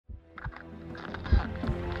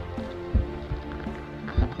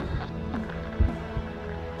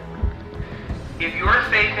If your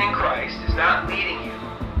faith in Christ is not leading you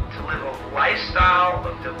to live a lifestyle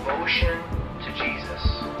of devotion to Jesus,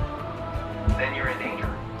 then you're in danger.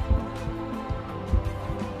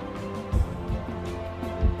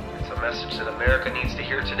 It's a message that America needs to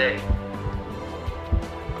hear today.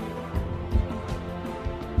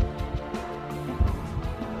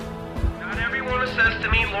 Not everyone who says to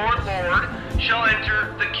me, Lord, Lord, shall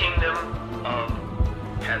enter the kingdom of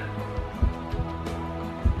heaven.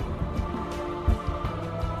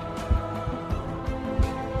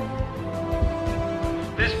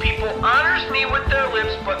 This people honors me with their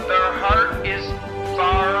lips, but their heart is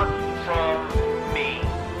far from me.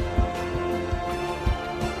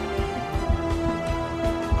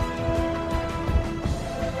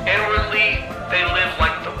 Inwardly, they live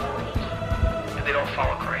like the world, and they don't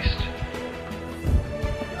follow Christ.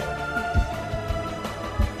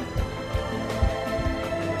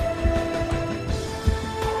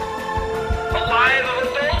 A life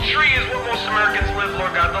of adultery is what most Americans live,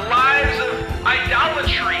 Lord God. The lives of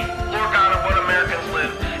idolatry, Lord God, are what Americans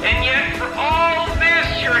live. And yet, for all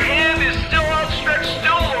this, your hand is still outstretched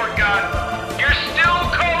still, Lord God. You're still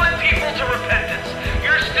calling people to repentance.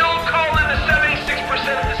 You're still calling the 76%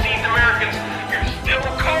 of deceived Americans. You're still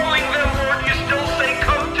calling them, Lord. You still say,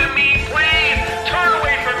 come to me, please. Turn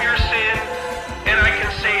away from your sin, and I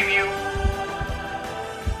can save you.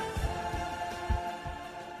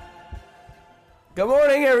 Good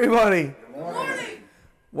morning, everybody. Good morning.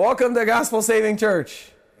 Welcome to Gospel Saving Church.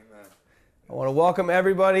 Amen. I want to welcome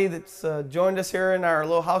everybody that's joined us here in our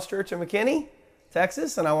little house church in McKinney,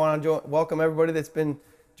 Texas. And I want to welcome everybody that's been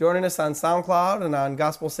joining us on SoundCloud and on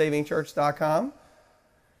GospelSavingChurch.com.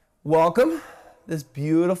 Welcome this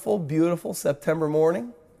beautiful, beautiful September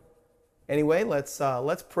morning. Anyway, let's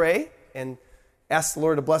pray and ask the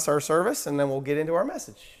Lord to bless our service, and then we'll get into our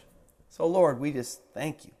message. So, Lord, we just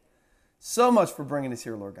thank you so much for bringing us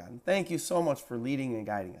here, Lord God. And thank you so much for leading and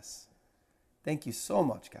guiding us. Thank you so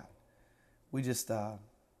much, God. We just, I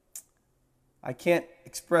can't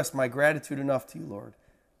express my gratitude enough to you, Lord,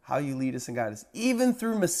 how you lead us and guide us. Even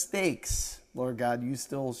through mistakes, Lord God, you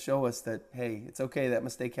still show us that, hey, it's okay, that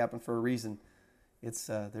mistake happened for a reason. It's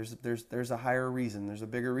there's a higher reason. There's a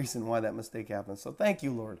bigger reason why that mistake happened. So thank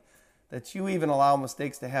you, Lord, that you even allow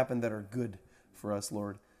mistakes to happen that are good for us,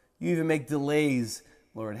 Lord. You even make delays,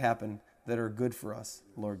 Lord, happen that are good for us,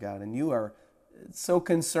 Lord God. And you are so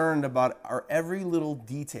concerned about our every little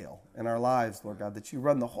detail in our lives, Lord God, that you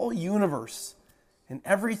run the whole universe and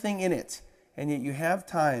everything in it, and yet you have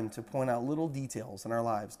time to point out little details in our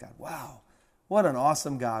lives, God. Wow, what an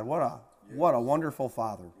awesome God. What a wonderful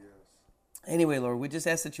Father. Yes. Anyway, Lord, we just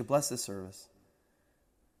ask that you bless this service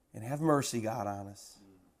and have mercy, God, on us,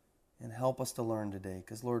 and help us to learn today,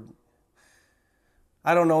 because, Lord,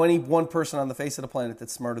 I don't know any one person on the face of the planet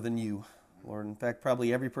that's smarter than you, Lord. In fact,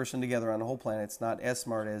 probably every person together on the whole planet is not as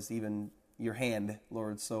smart as even your hand,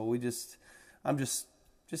 Lord. So just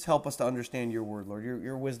help us to understand your word, Lord.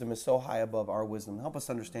 Your wisdom is so high above our wisdom. Help us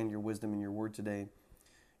to understand your wisdom in your word today.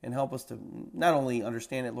 And help us to not only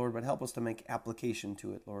understand it, Lord, but help us to make application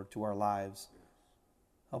to it, Lord, to our lives.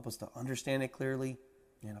 Help us to understand it clearly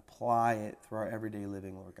and apply it through our everyday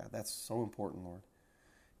living, Lord God. That's so important, Lord.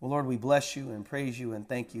 Well, Lord, we bless you and praise you and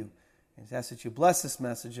thank you. And ask that you bless this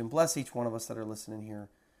message and bless each one of us that are listening here.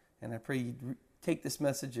 And I pray you take this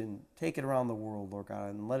message and take it around the world, Lord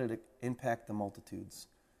God, and let it impact the multitudes.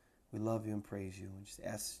 We love you and praise you. And just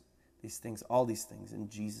ask these things, all these things, in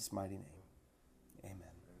Jesus' mighty name. Amen.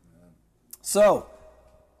 Amen. So,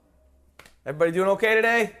 everybody doing okay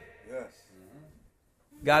today? Yes.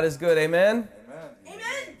 God is good. Amen? Amen.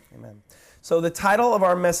 Amen. Amen. So the title of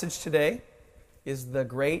our message today is The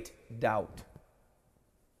Great Doubt.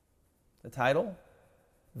 The title,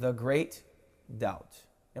 The Great Doubt.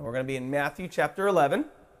 And we're going to be in Matthew chapter 11.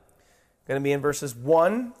 Going to be in verses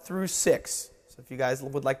 1 through 6. So if you guys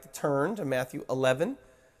would like to turn to Matthew 11,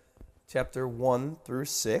 chapter 1 through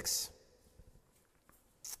 6.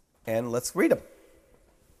 And let's read them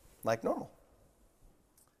like normal.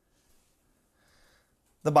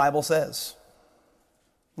 The Bible says,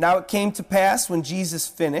 "Now it came to pass when Jesus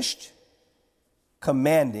finished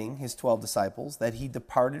commanding his 12 disciples that he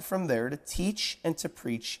departed from there to teach and to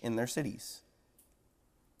preach in their cities.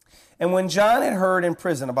 And when John had heard in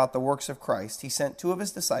prison about the works of Christ, he sent 2 of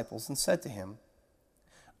his disciples and said to him,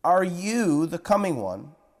 'Are you the coming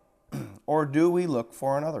one, or do we look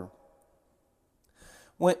for another?'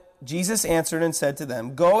 When Jesus answered and said to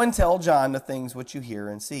them, 'Go and tell John the things which you hear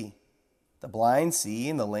and see. The blind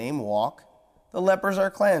see and the lame walk, the lepers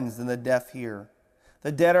are cleansed and the deaf hear.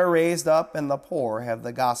 The dead are raised up, and the poor have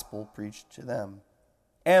the gospel preached to them.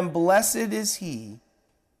 And blessed is he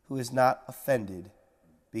who is not offended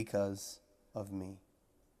because of me.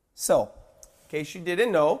 So, in case you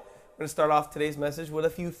didn't know, I'm going to start off today's message with a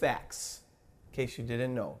few facts, in case you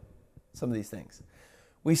didn't know some of these things.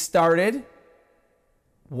 We started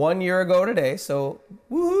 1 year ago today, so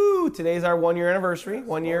woohoo! Today's our 1 year anniversary,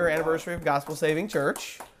 1 year anniversary of Gospel Saving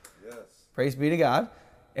Church. Yes. Praise be to God.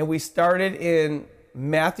 And we started in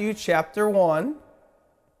Matthew chapter 1,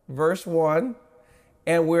 verse 1,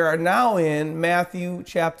 and we are now in Matthew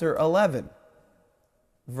chapter 11,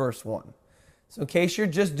 verse 1. So in case you're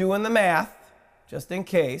just doing the math, just in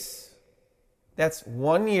case, that's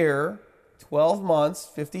 1 year, 12 months,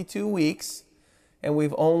 52 weeks, and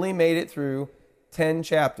we've only made it through 10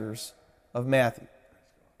 chapters of Matthew.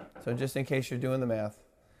 So just in case you're doing the math,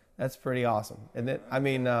 that's pretty awesome. And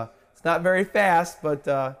it's not very fast, but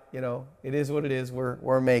it is what it is.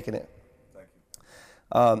 We're making it. Thank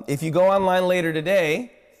you. If you go online later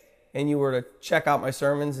today and you were to check out my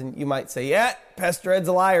sermons, and you might say, yeah, Pastor Ed's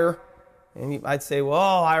a liar. And I'd say,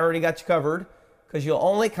 well, I already got you covered, because you'll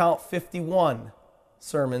only count 51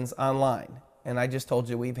 sermons online. And I just told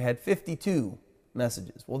you we've had 52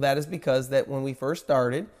 messages. Well, that is because that when we first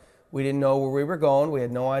started, we didn't know where we were going. We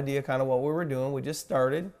had no idea kind of what we were doing. We just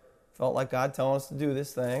started, felt like God telling us to do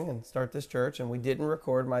this thing and start this church, and we didn't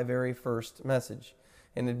record my very first message.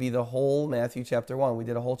 And it'd be the whole Matthew chapter 1. We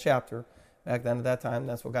did a whole chapter back then at that time.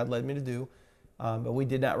 That's what God led me to do. But we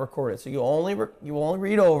did not record it. So you only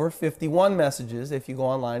read over 51 messages if you go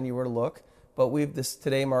online and you were to look. But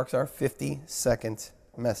today marks our 52nd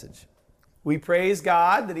message. We praise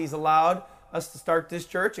God that He's allowed us to start this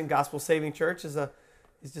church, and Gospel Saving Church is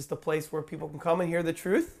just a place where people can come and hear the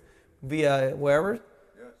truth via wherever,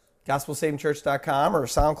 gospelsavingchurch.com or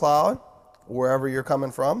SoundCloud, wherever you're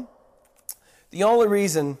coming from.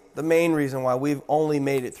 The main reason why we've only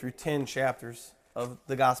made it through 10 chapters of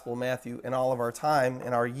the Gospel of Matthew in all of our time,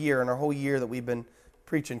 in our whole year that we've been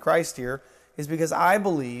preaching Christ here, is because I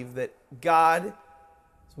believe that God's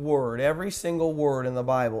Word, every single word in the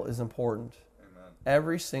Bible is important. Amen.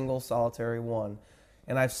 Every single solitary one.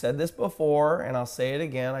 And I've said this before, and I'll say it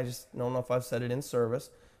again. I just don't know if I've said it in service.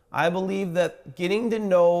 I believe that getting to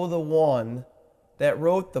know the one that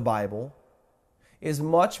wrote the Bible is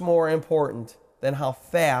much more important than how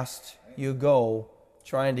fast you go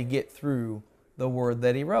trying to get through the word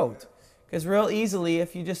that he wrote. Because real easily,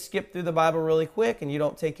 if you just skip through the Bible really quick and you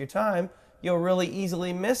don't take your time, you'll really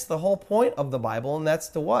easily miss the whole point of the Bible, and that's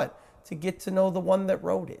to what? To get to know the one that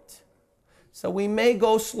wrote it. So we may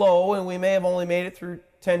go slow, and we may have only made it through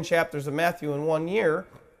 10 chapters of Matthew in 1 year,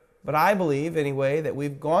 but I believe, anyway, that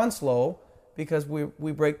we've gone slow because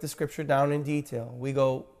we break the Scripture down in detail. We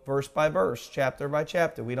go verse by verse, chapter by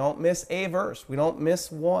chapter. We don't miss a verse. We don't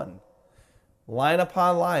miss one. Line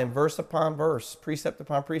upon line, verse upon verse, precept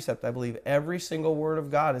upon precept. I believe every single word of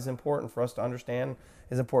God is important for us to understand,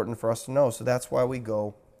 is important for us to know. So that's why we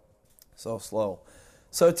go so slow.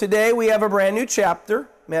 So today we have a brand new chapter,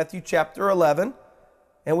 Matthew chapter 11,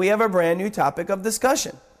 and we have a brand new topic of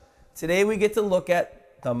discussion. Today we get to look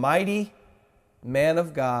at the mighty man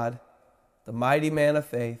of God, the mighty man of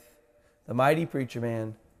faith, the mighty preacher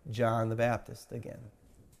man, John the Baptist again.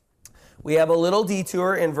 We have a little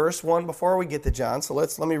detour in verse 1 before we get to John, so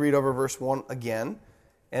let me read over verse 1 again,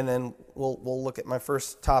 and then we'll look at my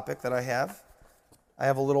first topic that I have. I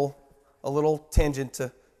have a little tangent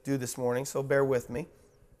to do this morning, so bear with me.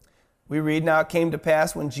 We read, "Now it came to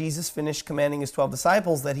pass when Jesus finished commanding his 12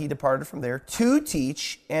 disciples that he departed from there to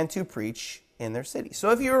teach and to preach in their city."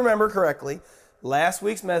 So if you remember correctly, last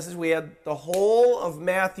week's message, we had the whole of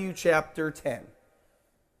Matthew chapter 10.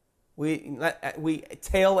 We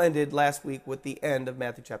tail-ended last week with the end of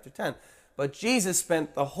Matthew chapter 10. But Jesus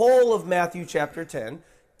spent the whole of Matthew chapter 10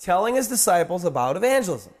 telling his disciples about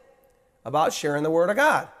evangelism, about sharing the Word of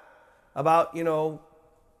God, about,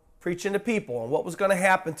 preaching to people and what was going to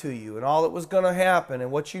happen to you and all that was going to happen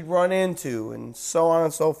and what you'd run into and so on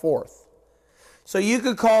and so forth. So you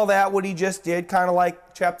could call that what he just did, kind of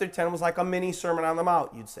like chapter 10 was like a mini Sermon on the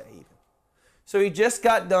Mount, you'd say even. So he just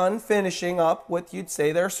got done finishing up with, you'd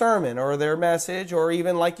say, their sermon or their message, or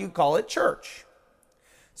even like you call it, church.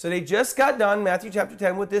 So they just got done, Matthew chapter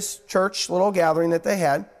 10, with this church little gathering that they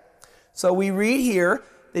had. So we read here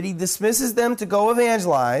that he dismisses them to go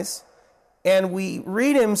evangelize, and we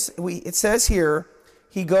read him, it says here,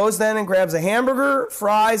 he goes then and grabs a hamburger,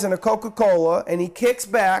 fries, and a Coca-Cola, and he kicks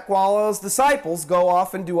back while his disciples go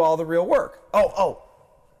off and do all the real work.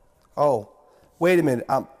 Oh, wait a minute.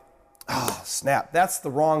 Oh, snap. That's the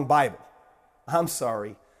wrong Bible. I'm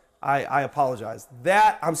sorry. I apologize.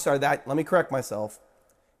 Let me correct myself.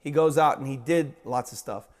 He goes out and he did lots of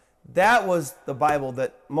stuff. That was the Bible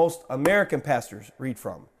that most American pastors read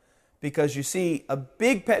from. Because you see, a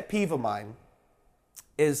big pet peeve of mine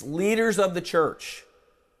is leaders of the church,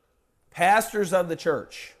 pastors of the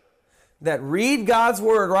church, that read God's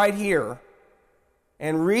word right here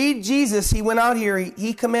and read Jesus. He went out here,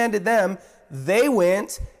 he commanded them, they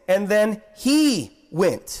went, and then he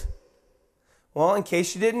went. Well, in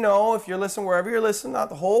case you didn't know, if you're listening wherever you're listening, not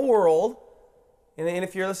the whole world, and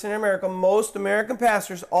if you're listening in America, most American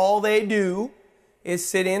pastors, all they do is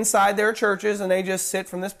sit inside their churches, and they just sit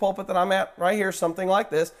from this pulpit that I'm at right here, something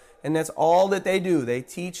like this, and that's all that they do. They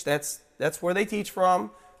teach, that's where they teach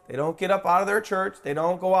from. They don't get up out of their church. They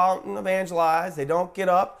don't go out and evangelize. They don't get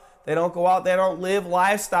up. They don't go out. They don't live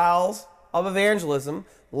lifestyles of evangelism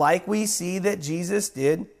like we see that Jesus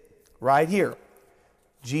did right here.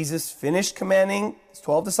 Jesus finished commanding his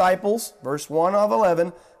 12 disciples, verse 1 of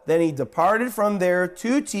 11. Then he departed from there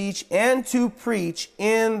to teach and to preach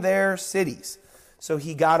in their cities. So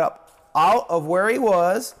he got up out of where he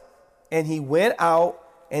was, and he went out,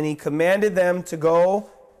 and he commanded them to go,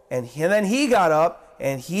 and then he got up,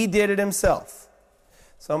 and he did it himself.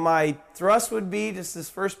 So my thrust would be just this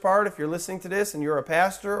first part. If you're listening to this and you're a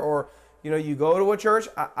pastor, or you go to a church,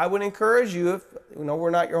 I would encourage you, if we're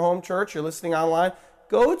not your home church, you're listening online,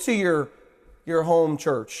 go to your home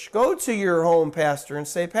church. Go to your home pastor and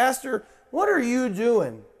say, Pastor, what are you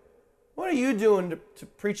doing? What are you doing to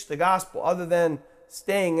preach the gospel other than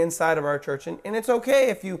staying inside of our church? And it's okay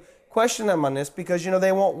if you question them on this, because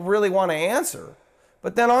they won't really want to answer.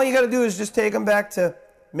 But then all you got to do is just take them back to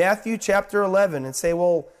Matthew chapter 11 and say,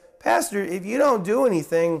 well, Pastor, if you don't do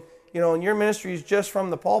anything, and your ministry is just from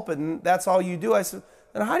the pulpit and that's all you do, I said,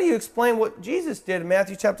 then how do you explain what Jesus did in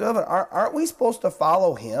Matthew chapter 11? Aren't we supposed to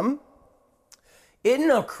follow him? Isn't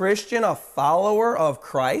a Christian a follower of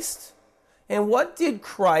Christ? And what did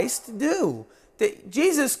Christ do?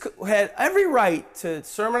 Jesus had every right to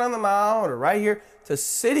Sermon on the Mount, or right here, to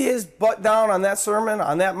sit his butt down on that sermon,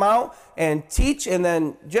 on that mount, and teach, and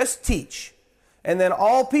then just teach. And then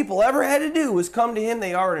all people ever had to do was come to him.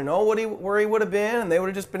 They already know where he would have been, and they would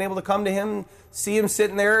have just been able to come to him, see him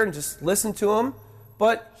sitting there, and just listen to him.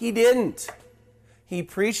 But he didn't. He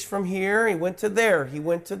preached from here, he went to there, he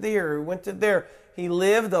went to there, he went to there. He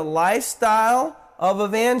lived a lifestyle of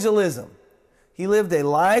evangelism. He lived a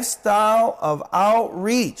lifestyle of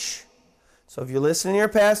outreach. So if you're listening to your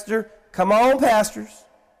pastor, come on, pastors.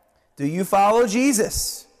 Do you follow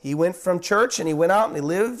Jesus? He went from church and he went out and he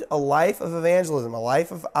lived a life of evangelism, a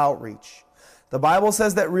life of outreach. The Bible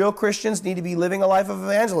says that real Christians need to be living a life of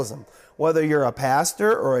evangelism. Whether you're a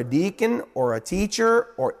pastor or a deacon or a teacher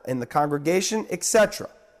or in the congregation, etc.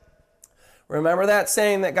 Remember that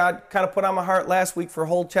saying that God kind of put on my heart last week for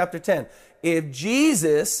whole chapter 10. If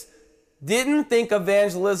Jesus didn't think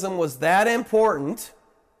evangelism was that important,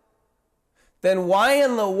 then why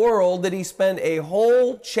in the world did he spend a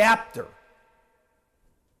whole chapter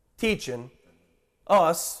teaching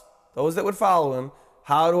us, those that would follow him,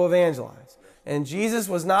 how to evangelize? And Jesus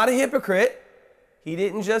was not a hypocrite. He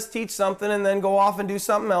didn't just teach something and then go off and do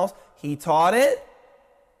something else. He taught it,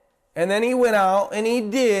 and then he went out and he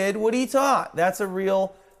did what he taught. That's a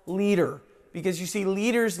real leader. Because you see,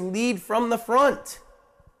 leaders lead from the front.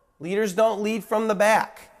 Leaders don't lead from the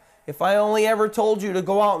back. If I only ever told you to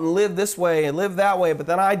go out and live this way and live that way, but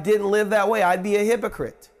then I didn't live that way, I'd be a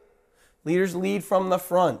hypocrite. Leaders lead from the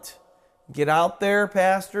front. Get out there,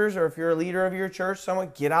 pastors, or if you're a leader of your church,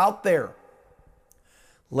 someone, get out there.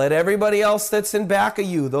 Let everybody else that's in back of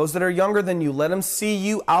you, those that are younger than you, let them see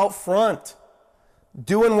you out front,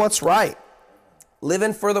 doing what's right,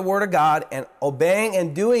 living for the Word of God, and obeying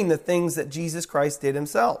and doing the things that Jesus Christ did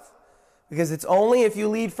himself. Because it's only if you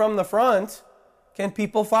lead from the front can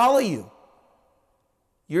people follow you.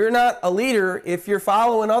 You're not a leader if you're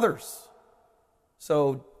following others.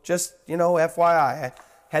 So just, FYI, I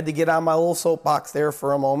had to get on my little soapbox there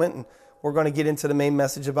for a moment, and we're going to get into the main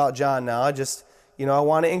message about John now. I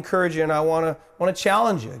want to encourage you, and I want to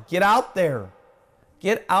challenge you. Get out there.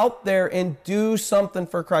 Get out there and do something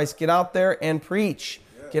for Christ. Get out there and preach.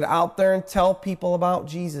 Yeah. Get out there and tell people about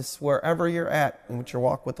Jesus wherever you're at in with your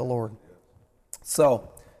walk with the Lord. So,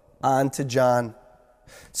 on to John.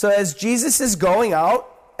 So as Jesus is going out,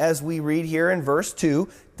 as we read here in verse 2,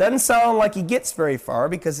 doesn't sound like he gets very far,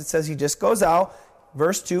 because it says he just goes out.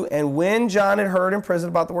 Verse 2, and when John had heard in prison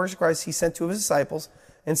about the works of Christ, he sent two of his disciples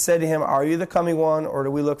and said to him, are you the coming one, or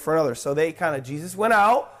do we look for another? So Jesus went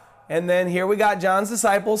out, and then here we got John's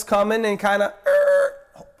disciples coming and kind of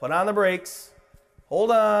put on the brakes.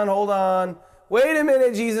 Hold on. Wait a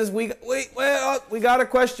minute, Jesus. We got a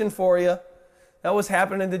question for you. That was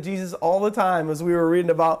happening to Jesus all the time, as we were reading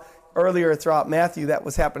about earlier throughout Matthew. That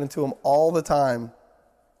was happening to him all the time.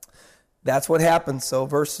 That's what happens. So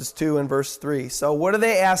verses 2 and verse 3. So what do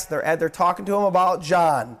they ask? They're talking to him about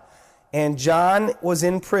John. And John was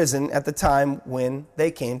in prison at the time when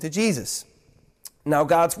they came to Jesus. Now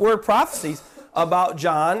God's word prophesies about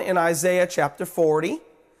John in Isaiah chapter 40,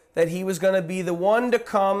 that he was going to be the one to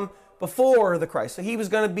come before the Christ. So he was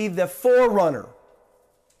going to be the forerunner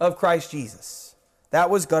of Christ Jesus. That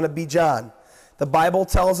was going to be John. The Bible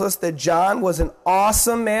tells us that John was an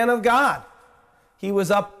awesome man of God. He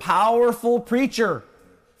was a powerful preacher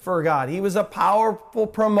for God. He was a powerful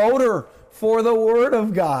promoter for the Word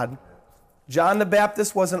of God. John the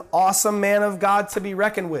Baptist was an awesome man of God to be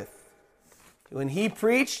reckoned with. When he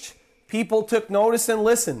preached, people took notice and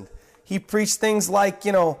listened. He preached things like,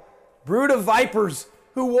 brood of vipers,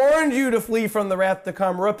 who warned you to flee from the wrath to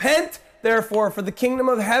come. Repent, therefore, for the kingdom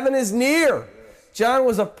of heaven is near. John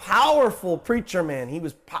was a powerful preacher, man. He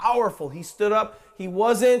was powerful. He stood up. He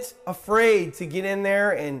wasn't afraid to get in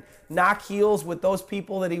there and knock heels with those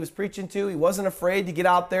people that he was preaching to. He wasn't afraid to get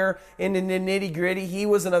out there into the nitty-gritty. He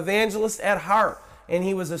was an evangelist at heart, and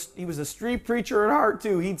he was a street preacher at heart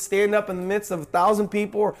too. He'd stand up in the midst of 1,000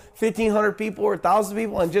 people or 1,500 people or 1,000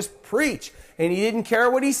 people and just preach. And he didn't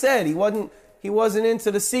care what he said. He wasn't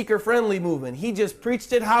into the seeker-friendly movement. He just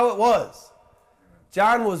preached it how it was.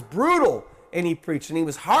 John was brutal, and he preached, and he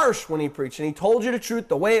was harsh when he preached, and he told you the truth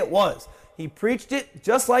the way it was. He preached it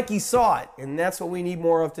just like he saw it, and that's what we need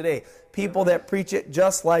more of today. People that preach it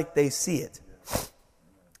just like they see it.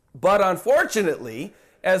 But unfortunately,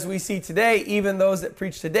 as we see today, even those that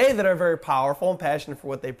preach today that are very powerful and passionate for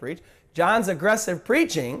what they preach, John's aggressive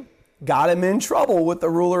preaching got him in trouble with the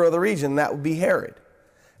ruler of the region. That would be Herod.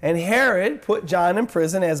 And Herod put John in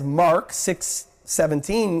prison, as Mark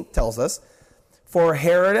 6:17 tells us, for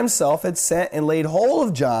Herod himself had sent and laid hold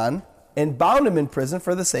of John and bound him in prison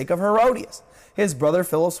for the sake of Herodias, his brother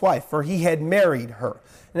Philip's wife, for he had married her.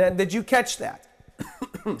 Now, did you catch that?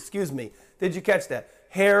 Excuse me. Did you catch that?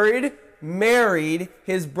 Herod married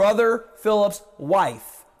his brother Philip's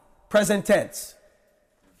wife. Present tense.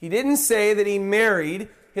 He didn't say that he married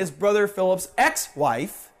his brother Philip's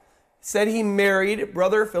ex-wife. He said he married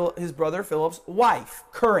his brother Philip's wife,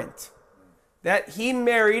 current. That he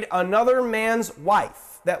married another man's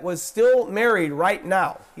wife that was still married right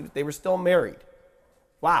now. They were still married.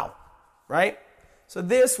 Wow. Right? So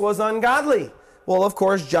this was ungodly. Well, of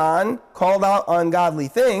course, John called out ungodly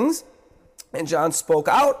things, and John spoke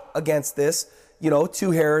out against this,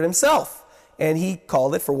 to Herod himself. And he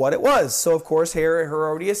called it for what it was. So, of course,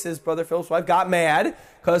 Herodias, his brother Philip's wife, got mad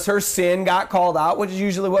because her sin got called out, which is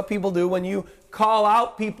usually what people do. When you call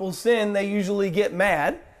out people's sin, they usually get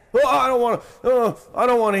mad. Oh, I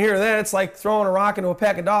don't want to hear that. It's like throwing a rock into a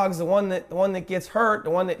pack of dogs. The one that gets hurt, the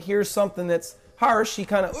one that hears something that's harsh, he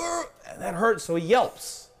kind of, that hurts, so he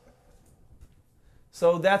yelps.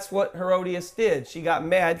 So that's what Herodias did. She got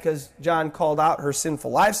mad because John called out her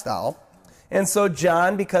sinful lifestyle. And so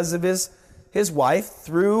John, because of his wife,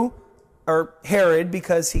 Herod,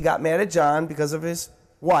 because he got mad at John because of his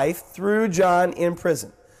wife, threw John in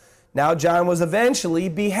prison. Now John was eventually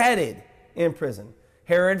beheaded in prison.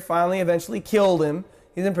 Herod eventually killed him.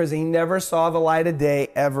 He's in prison. He never saw the light of day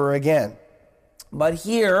ever again. But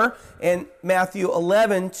here in Matthew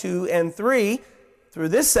 11, 2 and 3, through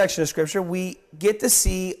this section of Scripture, we get to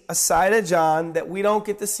see a side of John that we don't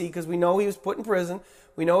get to see because we know he was put in prison.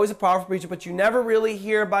 We know he's a powerful preacher, but you never really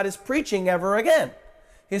hear about his preaching ever again.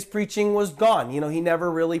 His preaching was gone. He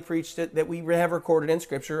never really preached it that we have recorded in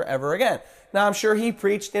Scripture ever again. Now, I'm sure he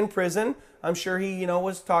preached in prison. I'm sure he,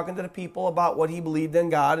 was talking to the people about what he believed in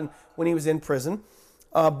God and when he was in prison.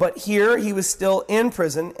 But here, he was still in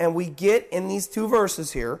prison, and we get in these two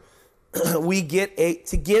verses here, we get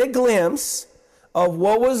a glimpse of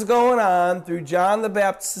what was going on through John the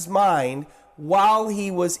Baptist's mind while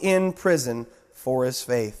he was in prison for his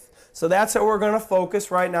faith. So that's how we're going to focus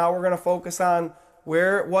right now. We're going to focus on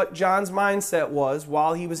what John's mindset was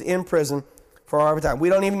while he was in prison for our time. We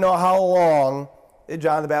don't even know how long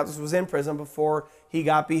John the Baptist was in prison before he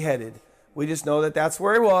got beheaded. We just know that that's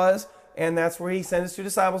where he was, and that's where he sent his two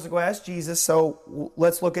disciples to go ask Jesus. So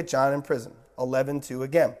let's look at John in prison. 11:2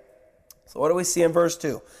 again. So what do we see in verse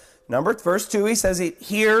 2? Verse 2, he says he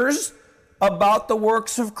hears about the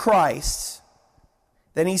works of Christ.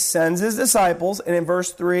 Then he sends his disciples, and in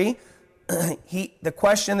verse 3, the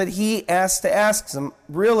question that he asks to ask them,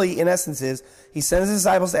 really in essence is, he sends his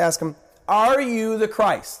disciples to ask him, are you the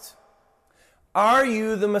Christ? Are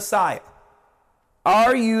you the Messiah?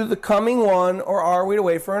 Are you the coming one, or are we to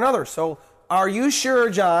wait for another? So, are you sure,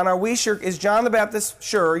 John? Are we sure? Is John the Baptist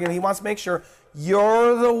sure? He wants to make sure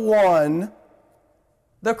you're the one,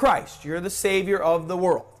 the Christ. You're the Savior of the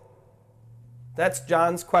world. That's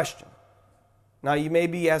John's question. Now, you may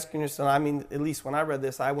be asking yourself, at least when I read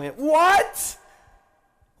this, I went, what?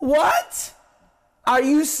 What? Are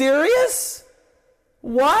you serious?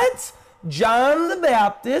 What? John the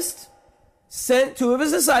Baptist sent 2 of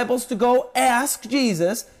his disciples to go ask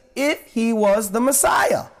Jesus if he was the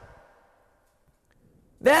Messiah.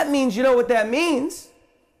 That means, you know what that means?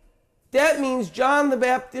 That means John the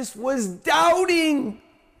Baptist was doubting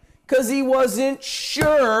because he wasn't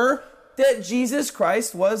sure that Jesus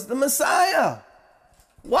Christ was the Messiah.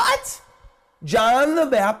 What? John the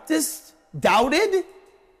Baptist doubted?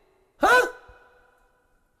 Huh?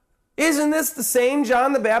 Isn't this the same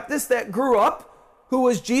John the Baptist that grew up, who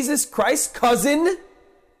was Jesus Christ's cousin?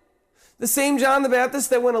 The same John the Baptist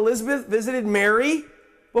that when Elizabeth visited Mary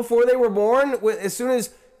before they were born, as soon as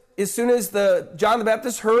John the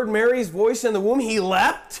Baptist heard Mary's voice in the womb, he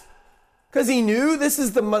leapt because he knew this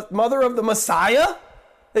is the mother of the Messiah,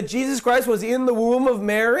 that Jesus Christ was in the womb of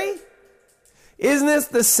Mary. Isn't this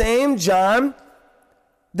the same John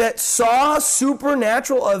that saw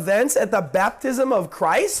supernatural events at the baptism of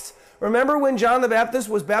Christ? Remember when John the Baptist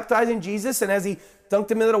was baptizing Jesus, and as he dunked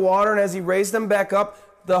him into the water and as he raised him back up,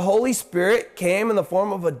 the Holy Spirit came in the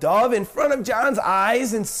form of a dove in front of John's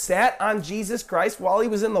eyes and sat on Jesus Christ while he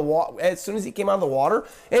was in the water, as soon as he came out of the water.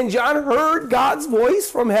 And John heard God's voice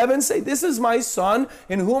from heaven say, "This is my son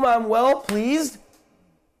in whom I'm well pleased."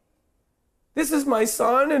 This is my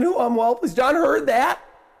son in whom I'm well pleased. John heard that.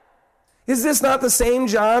 Is this not the same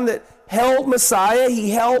John that held Messiah?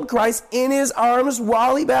 He held Christ in his arms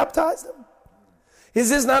while he baptized him. Is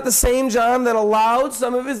this not the same John that allowed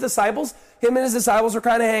some of his disciples, him and his disciples were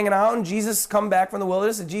kind of hanging out, and Jesus come back from the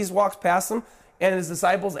wilderness, and Jesus walks past them, and his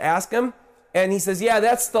disciples ask him, and he says, "Yeah,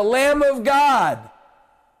 that's the Lamb of God,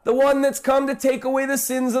 the one that's come to take away the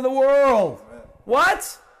sins of the world." Amen.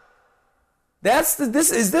 What?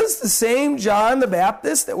 Is this the same John the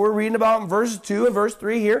Baptist that we're reading about in verse 2 and verse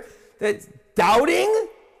 3 here, that's doubting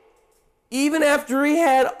even after he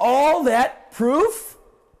had all that proof,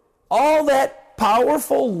 all that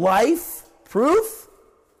powerful life proof?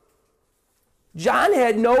 John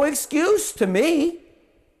had no excuse to me.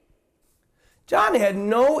 John had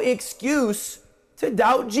no excuse to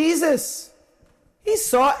doubt Jesus. He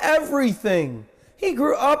saw everything. He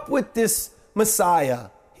grew up with this Messiah.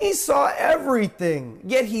 He saw everything.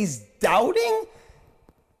 Yet he's doubting?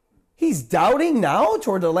 He's doubting now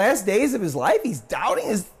toward the last days of his life? He's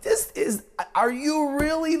doubting? Are you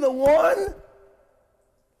really the one?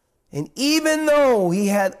 And even though he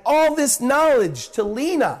had all this knowledge to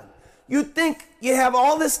lean on, you think you have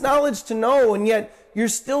all this knowledge to know, and yet you're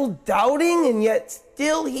still doubting, and yet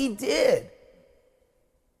still he did.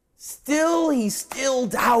 He still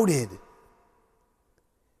doubted.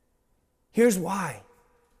 Here's why.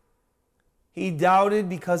 He doubted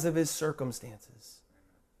because of his circumstances.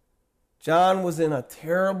 John was in a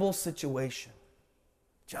terrible situation.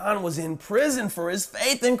 John was in prison for his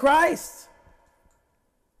faith in Christ.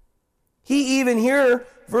 He even here,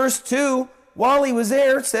 verse 2, while he was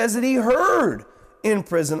there, says that he heard in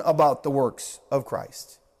prison about the works of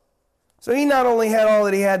Christ. So he not only had all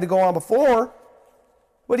that he had to go on before,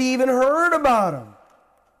 but he even heard about him.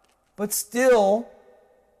 But still,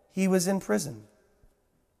 he was in prison.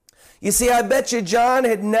 You see, I bet you John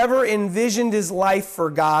had never envisioned his life for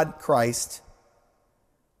God, Christ,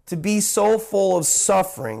 to be so full of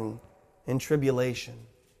suffering and tribulation.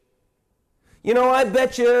 I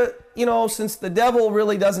bet you, since the devil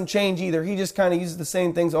really doesn't change either, he just kind of uses the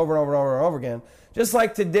same things over and over and over and over again. Just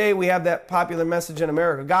like today we have that popular message in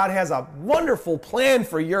America, God has a wonderful plan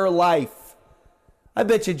for your life. I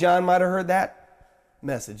bet you John might have heard that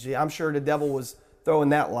message. I'm sure the devil was throwing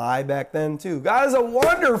that lie back then too. God has a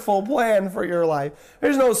wonderful plan for your life.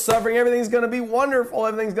 There's no suffering. Everything's going to be wonderful.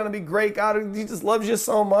 Everything's going to be great. God, he just loves you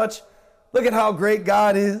so much. Look at how great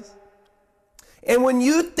God is. And when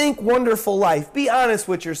you think wonderful life, be honest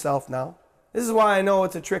with yourself now. This is why I know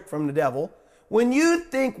it's a trick from the devil. When you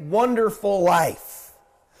think wonderful life,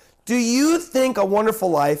 do you think a wonderful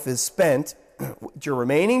life is spent with your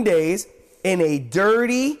remaining days in a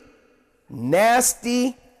dirty,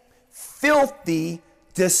 nasty, filthy,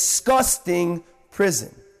 disgusting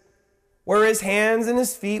prison, where his hands and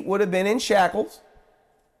his feet would have been in shackles?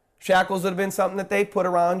 Shackles would have been something that they put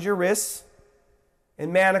around your wrists,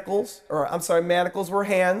 and manacles were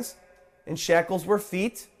hands, and shackles were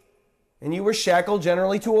feet, and you were shackled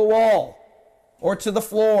generally to a wall or to the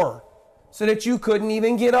floor so that you couldn't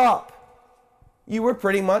even get up. You were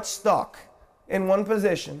pretty much stuck in one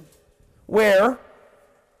position where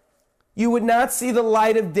you would not see the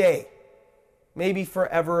light of day, maybe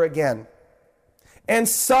forever again. And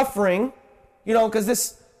suffering,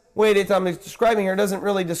 because way that I'm describing here doesn't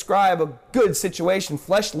really describe a good situation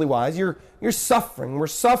fleshly-wise. You're suffering. We're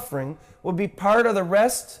suffering will be part of the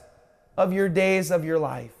rest of your days of your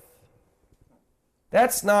life.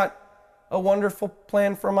 That's not a wonderful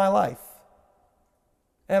plan for my life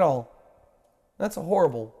at all. That's a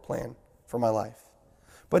horrible plan for my life.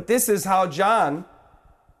 But this is how John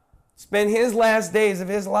spent his last days of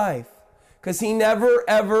his life, because he never,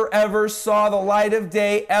 ever, ever saw the light of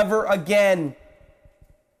day ever again.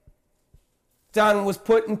 John was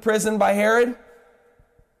put in prison by Herod.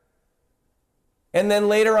 And then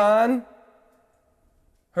later on,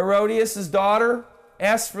 Herodias' daughter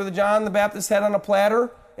asks for the John the Baptist's head on a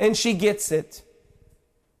platter, and she gets it.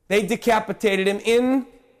 They decapitated him in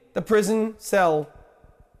the prison cell.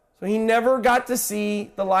 So he never got to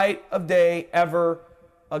see the light of day ever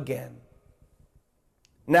again.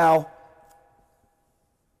 Now,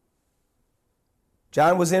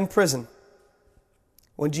 John was in prison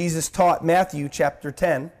when Jesus taught Matthew chapter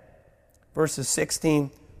 10, verses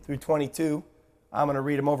 16 through 22. I'm going to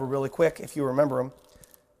read them over really quick if you remember them.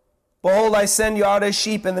 Behold, I send you out as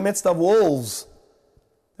sheep in the midst of wolves.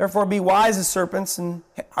 Therefore be wise as serpents and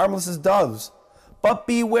harmless as doves. But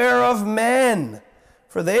beware of men,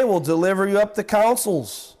 for they will deliver you up to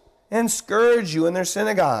councils and scourge you in their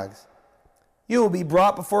synagogues. You will be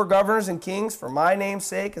brought before governors and kings for my name's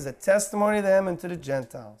sake as a testimony to them and to the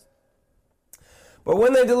Gentiles. But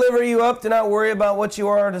when they deliver you up, do not worry about what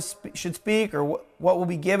you should speak or what will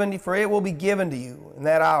be given to you, for it will be given to you in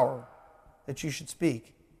that hour that you should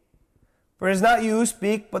speak. For it is not you who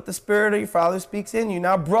speak, but the Spirit of your Father who speaks in you.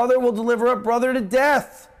 Now brother will deliver up brother to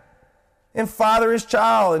death, and father his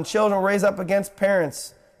child, and children will raise up against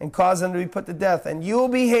parents and cause them to be put to death. And you will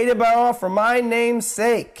be hated by all for my name's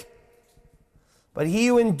sake. But he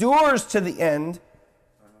who endures to the end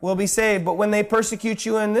will be saved. But when they persecute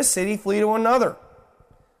you in this city, flee to another.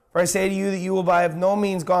 For I say to you that you will by no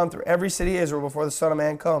means gone through every city of Israel before the Son of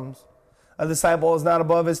Man comes. A disciple is not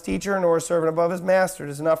above his teacher, nor a servant above his master. It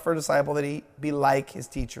is enough for a disciple that he be like his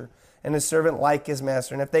teacher, and his servant like his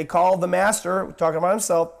master. And if they call the master, talking about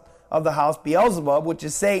himself, of the house Beelzebub, which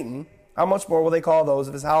is Satan, how much more will they call those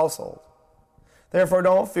of his household? Therefore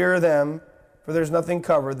don't fear them, for there's nothing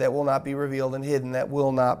covered that will not be revealed, and hidden that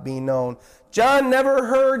will not be known. John never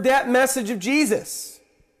heard that message of Jesus.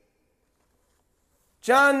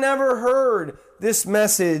 John never heard this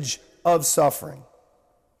message of suffering.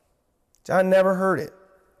 John never heard it.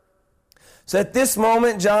 So at this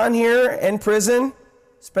moment, John here in prison,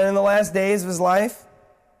 spending the last days of his life,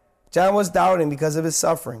 John was doubting because of his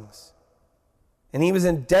sufferings. And he was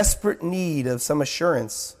in desperate need of some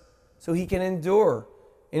assurance so he can endure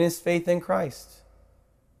in his faith in Christ.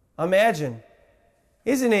 Imagine,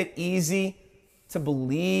 isn't it easy to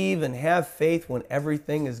believe and have faith when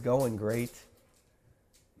everything is going great?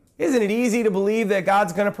 Isn't it easy to believe that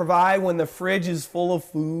God's going to provide when the fridge is full of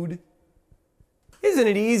food? Isn't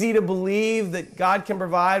it easy to believe that God can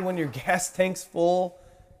provide when your gas tank's full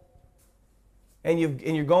and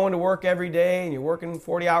you're going to work every day and you're working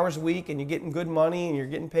 40 hours a week and you're getting good money and you're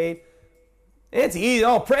getting paid? It's easy.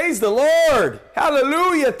 Oh, praise the Lord.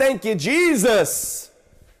 Hallelujah. Thank you, Jesus.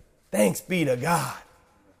 Thanks be to God,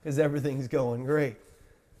 because everything's going great.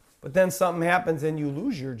 But then something happens and you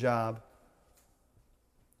lose your job.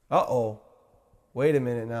 Uh-oh. Wait a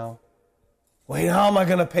minute now. Wait, how am I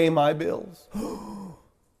going to pay my bills?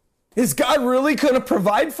 Is God really going to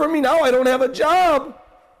provide for me now? I don't have a job,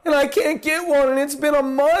 and I can't get one, and it's been a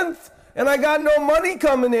month, and I got no money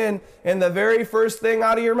coming in. And the very first thing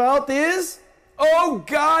out of your mouth is, oh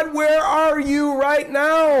God, where are you right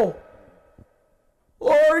now?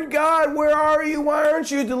 Lord God, where are you? Why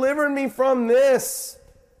aren't you delivering me from this?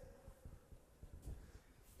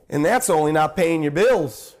 And that's only not paying your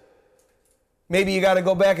bills. Maybe you got to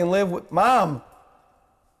go back and live with mom.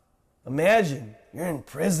 Imagine you're in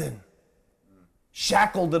prison,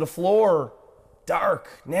 shackled to the floor, dark,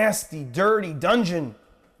 nasty, dirty dungeon,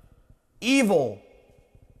 evil,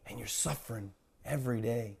 and you're suffering every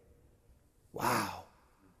day. Wow.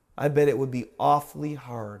 I bet it would be awfully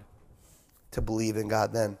hard to believe in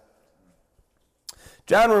God then.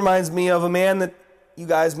 John reminds me of a man that you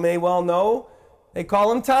guys may well know. They call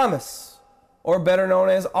him Thomas, or better known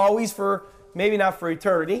as, always for, maybe not for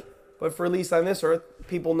eternity, but for at least on this earth,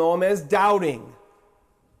 people know him as Doubting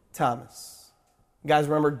Thomas. You guys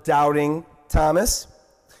remember Doubting Thomas?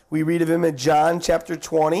 We read of him in John chapter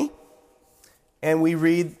 20, and we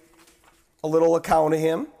read a little account of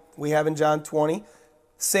him. We have in John 20.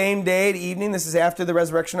 Same day at evening, this is after the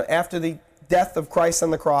resurrection, after the death of Christ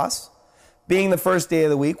on the cross, being the first day of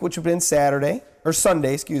the week, which would have been Sunday,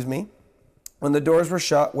 when the doors were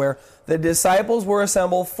shut, where the disciples were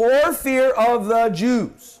assembled for fear of the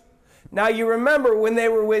Jews. Now you remember when they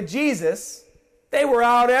were with Jesus, they were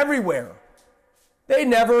out everywhere. They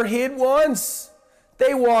never hid once.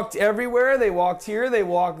 They walked everywhere. They walked here. They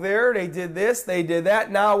walked there. They did this. They did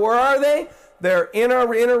that. Now where are they? They're in a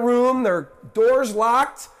room. Their doors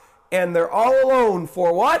locked. And they're all alone.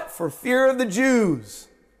 For what? For fear of the Jews.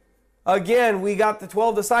 Again, we got the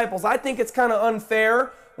 12 disciples. I think it's kind of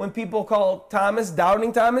unfair when people call Thomas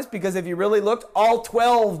Doubting Thomas, because if you really looked, all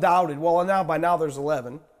 12 doubted. Well, by now there's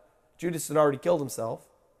 11. Judas had already killed himself.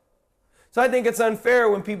 So I think it's unfair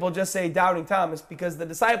when people just say Doubting Thomas, because the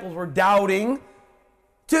disciples were doubting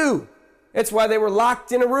too. It's why they were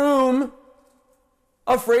locked in a room,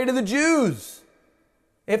 afraid of the Jews.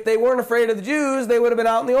 If they weren't afraid of the Jews, they would have been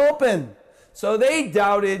out in the open. So they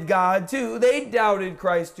doubted God too. They doubted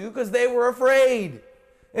Christ too, because they were afraid.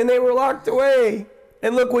 And they were locked away.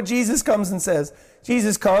 And look what Jesus comes and says.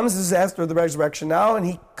 Jesus comes, this is after the resurrection now, and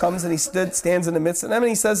he comes and he stands in the midst of them, and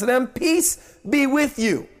he says to them, "Peace be with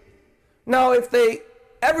you." Now, if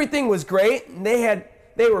everything was great, and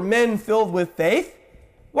they were men filled with faith,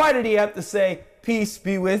 why did he have to say, "Peace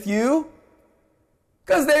be with you"?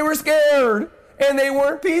 Because they were scared, and they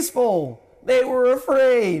weren't peaceful. They were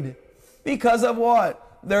afraid. Because of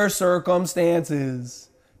what? Their circumstances.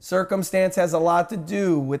 Circumstance has a lot to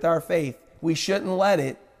do with our faith. We shouldn't let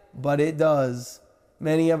it, but it does.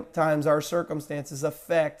 Many times our circumstances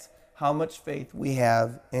affect how much faith we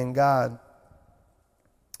have in God.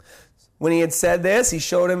 When he had said this, he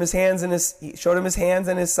showed him his hands and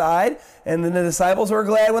his side, and then the disciples were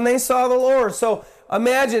glad when they saw the Lord. So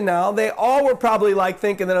imagine now, they all were probably like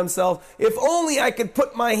thinking to themselves, if only I could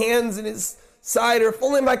put my hands in his side, or if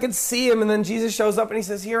only I could see him. And then Jesus shows up and he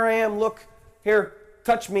says, "Here I am, look, here,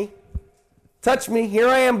 touch me. Touch me, here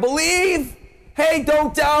I am, believe. Hey,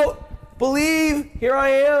 don't doubt, believe, here I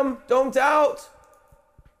am, don't doubt.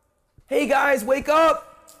 Hey guys, wake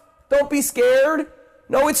up, don't be scared.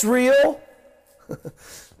 No, it's real."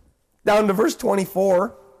 Down to verse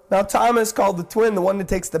 24. Now Thomas, called the twin, the one that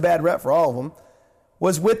takes the bad rep for all of them,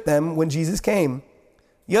 was with them when Jesus came.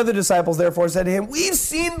 The other disciples therefore said to him, "We've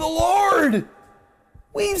seen the Lord."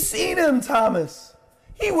 We've seen him, Thomas.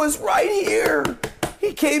 He was right here.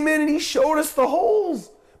 He came in and he showed us the holes.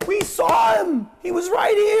 We saw him. He was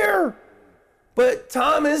right here. But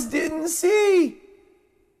Thomas didn't see.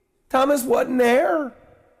 Thomas wasn't there.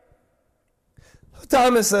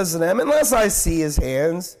 Thomas says to them, "Unless I see his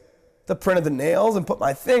hands, the print of the nails, and put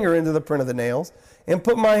my finger into the print of the nails, and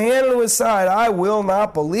put my hand into his side, I will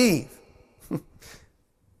not believe."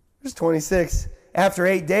 Verse 26. After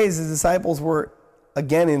 8 days, the disciples were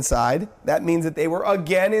again inside. That means that they were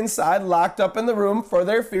again inside, locked up in the room for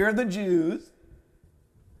their fear of the Jews.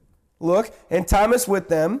 Look, and Thomas with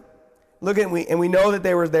them. Look, and we know that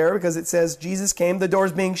they were there because it says Jesus came, the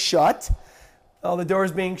doors being shut. Well, the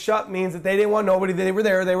doors being shut means that they didn't want nobody that they were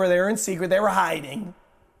there. They were there in secret. They were hiding.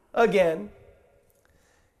 Again.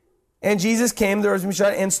 And Jesus came, the doors being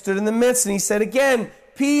shut, and stood in the midst. And he said again,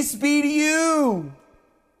 "Peace be to you."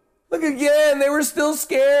 Look again, they were still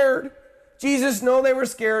scared. Jesus knew they were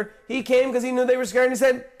scared. He came because he knew they were scared, and he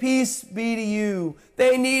said, "Peace be to you."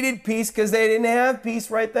 They needed peace because they didn't have peace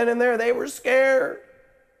right then and there. They were scared.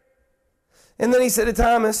 And then he said to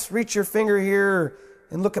Thomas, "Reach your finger here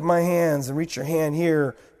and look at my hands, and reach your hand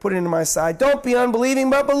here, put it into my side. Don't be unbelieving,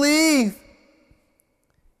 but believe."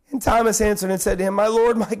 And Thomas answered and said to him, "My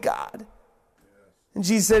Lord, my God." And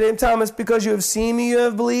Jesus said to him, "Thomas, because you have seen me, you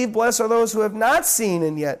have believed. Blessed are those who have not seen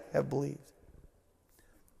and yet have believed."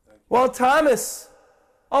 Well, Thomas,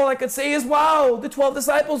 all I could say is wow. The 12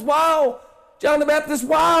 disciples, wow. John the Baptist,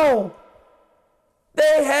 wow.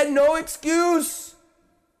 They had no excuse.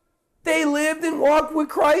 They lived and walked with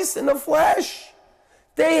Christ in the flesh.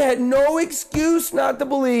 They had no excuse not to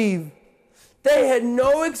believe. They had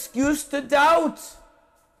no excuse to doubt.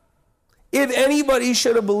 If anybody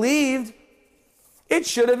should have believed, it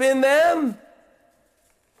should have been them.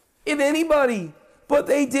 If anybody. But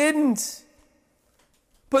they didn't.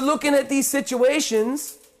 But looking at these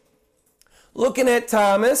situations, looking at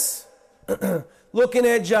Thomas, looking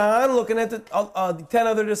at John, looking at the 10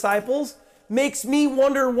 other disciples, makes me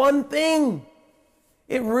wonder one thing.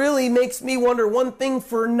 It really makes me wonder one thing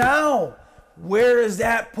for now. Where does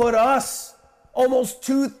that put us? Almost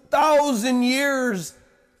 2,000 years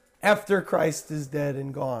after Christ is dead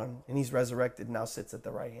and gone, and he's resurrected and now sits at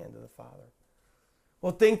the right hand of the Father.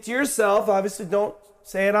 Well, think to yourself, obviously don't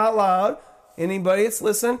say it out loud. Anybody that's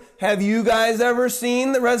listening, have you guys ever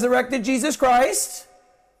seen the resurrected Jesus Christ?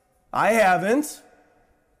 I haven't.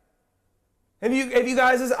 Have you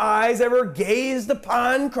guys' eyes ever gazed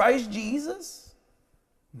upon Christ Jesus?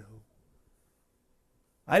 No.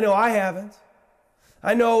 I know I haven't.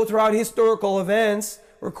 I know throughout historical events,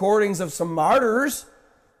 recordings of some martyrs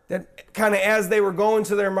that kind of as they were going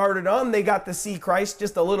to their martyrdom, they got to see Christ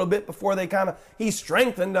just a little bit before he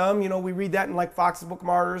strengthened them. You know, we read that in like Fox's Book of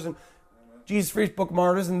Martyrs and Jesus Freeh's Book of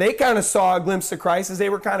Martyrs, and they kind of saw a glimpse of Christ as they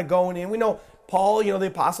were kind of going in. We know Paul, the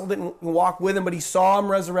apostle, didn't walk with him, but he saw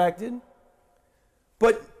him resurrected.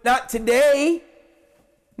 But not today.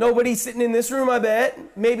 Nobody sitting in this room, I bet.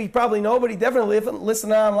 Probably nobody, definitely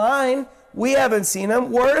listening online. We haven't seen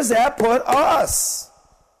him. Where does that put us?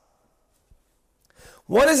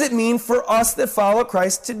 What does it mean for us that follow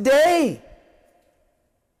Christ today?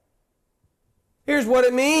 Here's what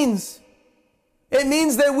it means. It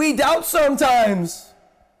means that we doubt sometimes.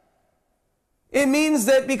 It means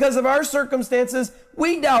that because of our circumstances,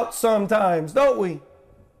 we doubt sometimes, don't we?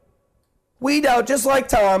 We doubt just like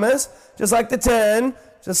Thomas, just like the 10,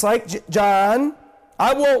 just like John.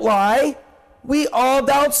 I won't lie. We all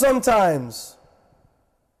doubt sometimes.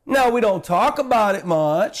 Now, we don't talk about it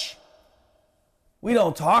much. We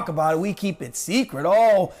don't talk about it. We keep it secret.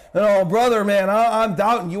 Oh, brother, man, I'm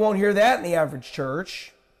doubting. You won't hear that in the average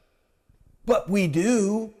church. But we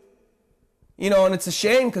do. And it's a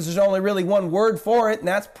shame because there's only really one word for it, and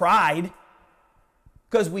that's pride.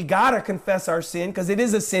 Because we got to confess our sin, because it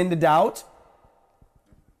is a sin to doubt.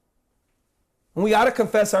 And we got to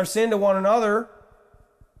confess our sin to one another.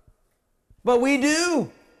 But we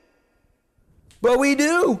do.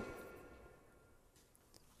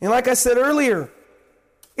 And like I said earlier,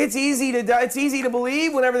 it's easy to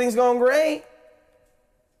believe when everything's going great.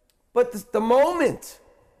 But the moment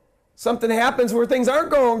something happens where things aren't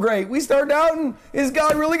going great, we start doubting, is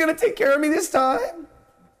God really going to take care of me this time?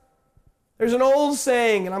 There's an old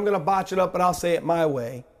saying, and I'm going to botch it up, but I'll say it my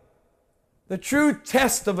way. The true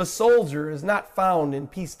test of a soldier is not found in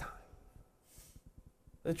peacetime.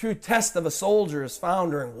 The true test of a soldier is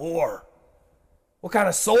found during war. What kind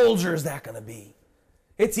of soldier is that going to be?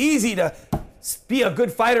 It's easy to be a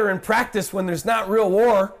good fighter in practice when there's not real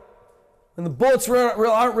war, when the bullets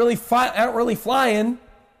aren't really flying.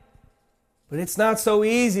 But it's not so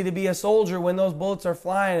easy to be a soldier when those bullets are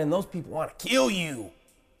flying and those people want to kill you.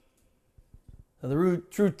 So the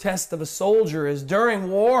true test of a soldier is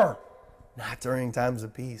during war, not during times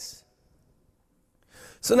of peace.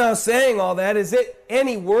 So now, saying all that, is it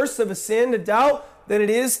any worse of a sin to doubt than it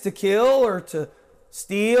is to kill or to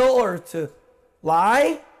steal or to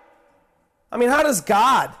lie? I mean, how does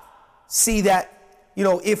God see that,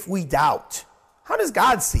 if we doubt? How does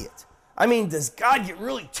God see it? I mean, does God get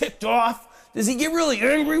really ticked off? Does he get really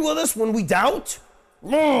angry with us when we doubt?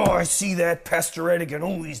 Oh, I see that Pastor Ed again.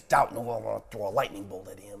 Oh, he's doubting. Oh, I want to throw a lightning bolt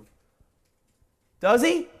at him. Does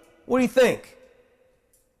he? What do you think?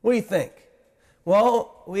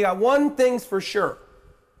 Well, we got one thing's for sure.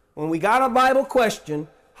 When we got a Bible question,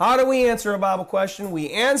 how do we answer a Bible question? We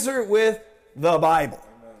answer it with the Bible.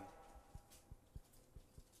 Amen.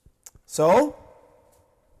 So,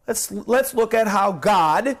 let's look at how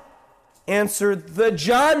God answered the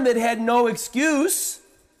John that had no excuse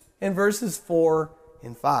in verses 4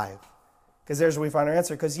 and 5. Because there's where we find our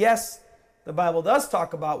answer. Because yes, the Bible does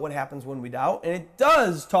talk about what happens when we doubt, and it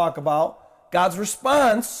does talk about God's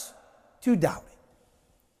response to doubting.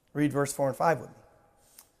 Read verse 4 and 5 with me.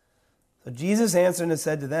 So Jesus answered and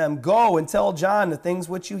said to them, "Go and tell John the things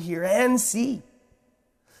which you hear and see.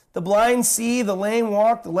 The blind see, the lame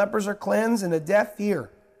walk, the lepers are cleansed, and the deaf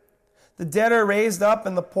hear. The dead are raised up,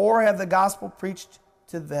 and the poor have the gospel preached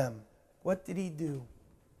to them." What did he do?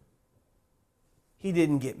 He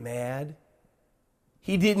didn't get mad.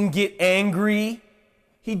 He didn't get angry.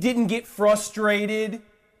 He didn't get frustrated.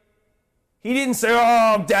 He didn't say,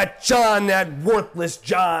 "Oh, that John, that worthless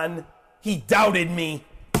John, he doubted me.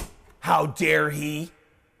 How dare he?"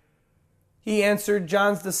 He answered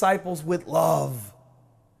John's disciples with love.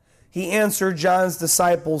 He answered John's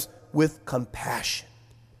disciples with compassion.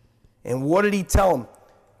 And what did he tell them?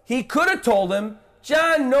 He could have told them,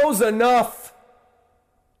 John knows enough.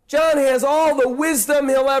 John has all the wisdom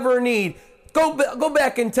he'll ever need. Go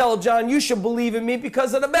back and tell John you should believe in me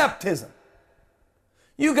because of the baptism.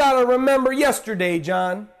 You got to remember yesterday,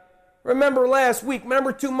 John. Remember last week.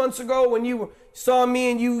 Remember 2 months ago when you saw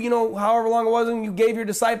me and you however long it was, and you gave your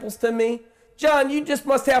disciples to me? John, you just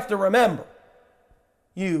must have to remember.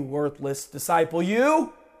 You worthless disciple,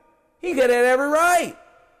 you. He got it every right.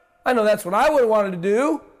 I know that's what I would have wanted to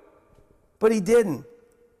do, but he didn't.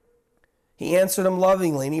 He answered him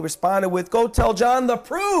lovingly, and he responded with, "Go tell John the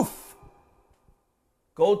proof.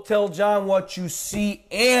 Go tell John what you see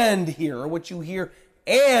and hear," or what you hear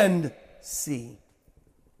and see.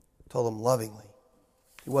 Told him lovingly.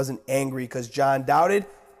 He wasn't angry because John doubted.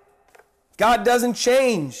 God doesn't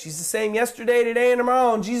change. He's the same yesterday, today, and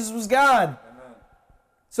tomorrow, and Jesus was God. Amen.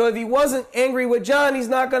 So if he wasn't angry with John, he's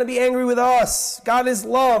not going to be angry with us. God is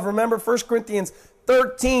love. Remember 1 Corinthians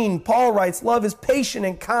 13, Paul writes, love is patient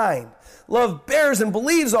and kind. Love bears and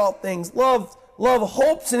believes all things. Love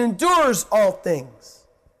hopes and endures all things.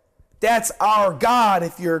 That's our God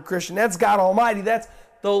if you're a Christian. That's God Almighty. That's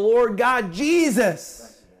the Lord God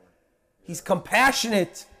Jesus. He's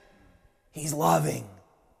compassionate. He's loving.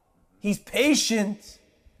 He's patient.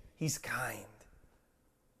 He's kind.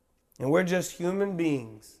 And we're just human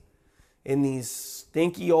beings in these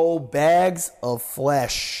stinky old bags of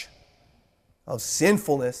flesh, of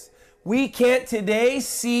sinfulness. We can't today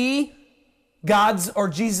see God's or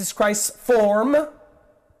Jesus Christ's form.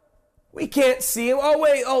 We can't see him. Oh,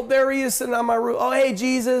 wait. Oh, there he is sitting on my roof. Oh, hey,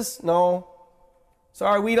 Jesus. No.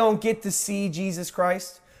 Sorry, we don't get to see Jesus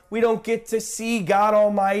Christ. We don't get to see God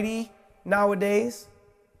Almighty nowadays.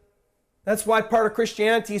 That's why part of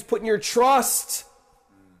Christianity is putting your trust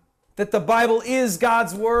that the Bible is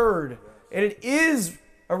God's Word. And it is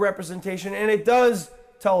a representation, and it does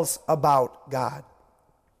tell us about God.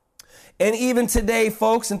 And even today,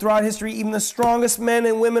 folks, and throughout history, even the strongest men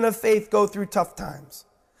and women of faith go through tough times,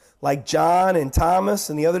 like John and Thomas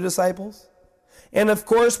and the other disciples. And of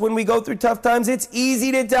course, when we go through tough times, it's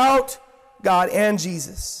easy to doubt God and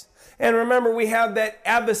Jesus. And remember, we have that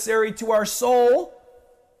adversary to our soul.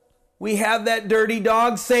 We have that dirty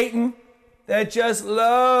dog, Satan, that just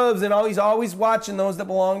loves, and he's always watching those that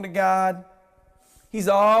belong to God. He's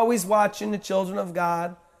always watching the children of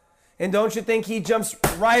God. And don't you think he jumps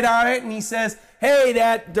right on it and he says, hey,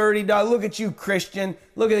 that dirty dog, look at you, Christian.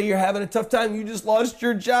 Look at it, you're having a tough time. You just lost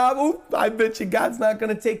your job. Ooh, I bet you God's not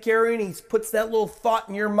going to take care of you. And he puts that little thought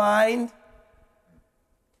in your mind.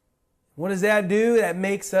 What does that do? That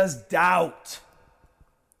makes us doubt.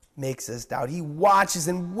 Makes us doubt. He watches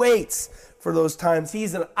and waits for those times.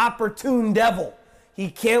 He's an opportune devil. He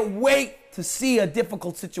can't wait to see a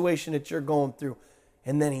difficult situation that you're going through.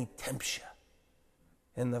 And then he tempts you.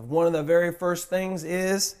 And one of the very first things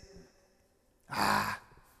is,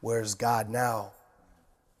 where's God now?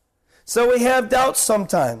 So we have doubts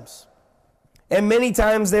sometimes. And many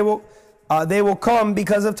times they will come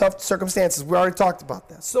because of tough circumstances. We already talked about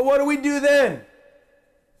that. So what do we do then?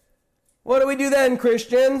 What do we do then,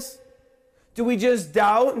 Christians? Do we just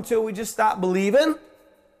doubt until we just stop believing?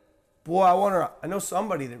 Boy, I know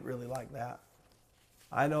somebody that really like that.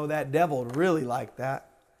 I know that devil really like that.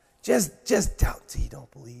 Just doubt till you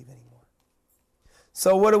don't believe anymore.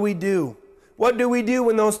 So what do we do? What do we do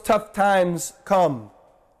when those tough times come?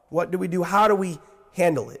 What do we do? How do we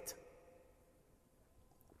handle it?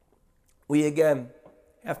 We again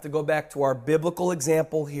have to go back to our biblical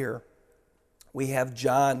example here. We have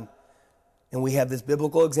John, and we have this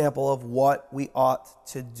biblical example of what we ought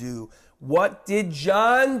to do. What did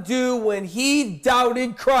John do when he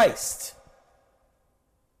doubted Christ?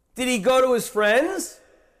 Did he go to his friends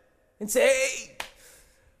and say, hey,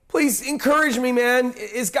 please encourage me, man.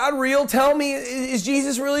 Is God real? Tell me, is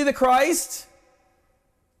Jesus really the Christ?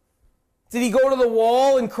 Did he go to the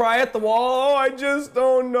wall and cry at the wall? Oh, I just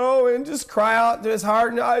don't know. And just cry out to his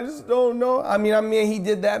heart. I just don't know. I mean, he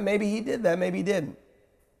did that. Maybe he did that. Maybe he didn't.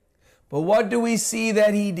 But what do we see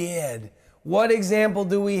that he did? What example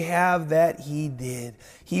do we have that he did?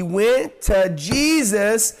 He went to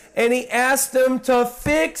Jesus and he asked him to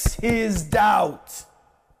fix his doubt.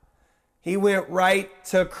 He went right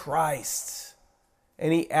to Christ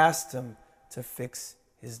and he asked him to fix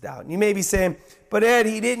his doubt. And you may be saying, but Ed,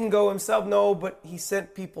 he didn't go himself. No, but he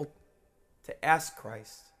sent people to ask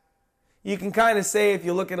Christ. You can kind of say, if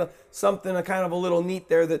you look at something kind of a little neat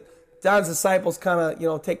there, that John's disciples kind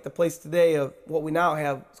of, take the place today of what we now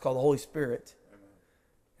have. It's called the Holy Spirit.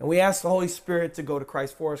 And we ask the Holy Spirit to go to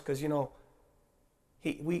Christ for us because, the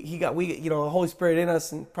Holy Spirit in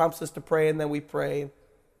us and prompts us to pray, and then we pray.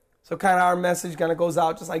 So kind of our message kind of goes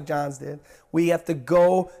out just like John's did. We have to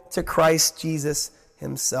go to Christ Jesus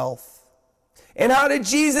himself. And how did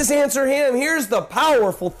Jesus answer him? Here's the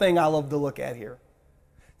powerful thing I love to look at here.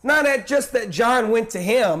 It's not just that John went to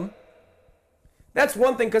him. That's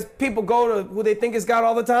one thing, because people go to who they think is God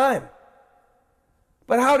all the time.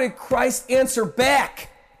 But how did Christ answer back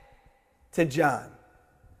to John?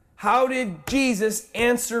 How did Jesus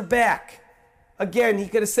answer back? Again, he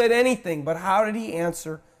could have said anything, but how did he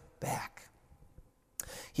answer back?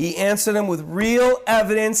 He answered him with real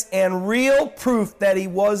evidence and real proof that he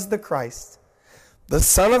was the Christ, the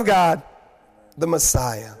Son of God, the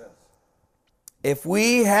Messiah. If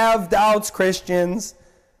we have doubts, Christians,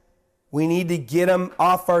 We need to get them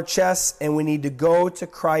off our chests, and we need to go to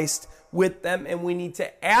Christ with them, and we need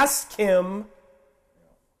to ask Him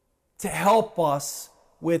to help us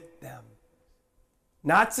with them.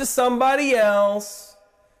 Not to somebody else,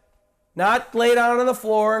 not lay down on the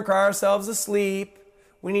floor and cry ourselves asleep.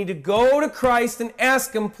 We need to go to Christ and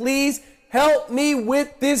ask Him, please help me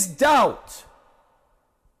with this doubt.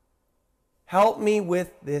 Help me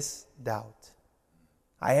with this doubt.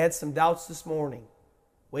 I had some doubts this morning,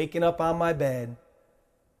 waking up on my bed,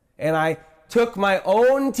 and I took my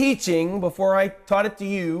own teaching before I taught it to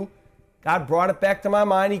you. God brought it back to my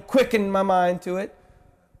mind. He quickened my mind to it.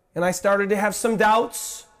 And I started to have some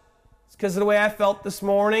doubts. It's because of the way I felt this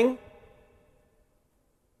morning.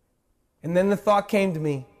 And then the thought came to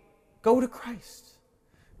me, go to Christ.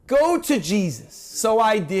 Go to Jesus. So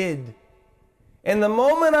I did. And the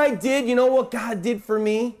moment I did, you know what God did for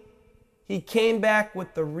me? He came back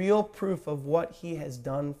with the real proof of what He has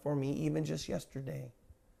done for me, even just yesterday.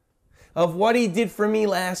 Of what He did for me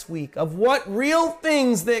last week. Of what real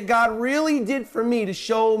things that God really did for me to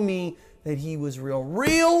show me that He was real.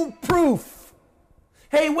 Real proof.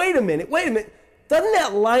 Hey, wait a minute. Doesn't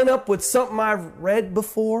that line up with something I've read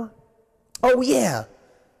before? Oh, yeah.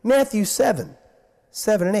 Matthew 7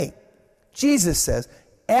 and 8. Jesus says,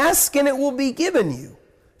 ask and it will be given you.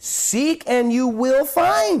 Seek and you will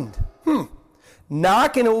find.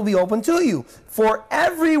 Knock and it will be open to you. For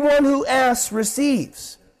everyone who asks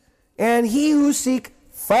receives. And he who seeks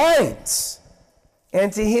finds.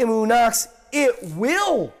 And to him who knocks, it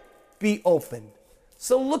will be opened.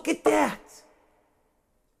 So look at that.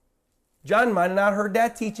 John might have not heard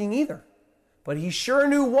that teaching either. But he sure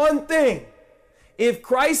knew one thing. If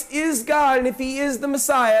Christ is God and if He is the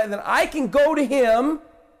Messiah, then I can go to Him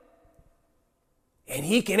and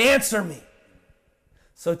He can answer me.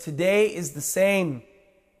 So today is the same,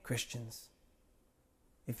 Christians.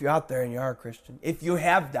 If you're out there and you are a Christian, if you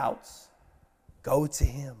have doubts, go to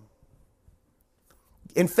Him.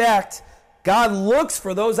 In fact, God looks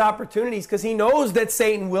for those opportunities because He knows that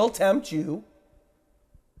Satan will tempt you.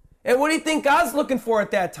 And what do you think God's looking for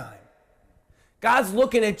at that time? God's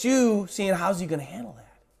looking at you, seeing how's He going to handle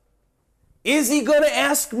that. Is He going to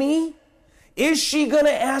ask me? Is she going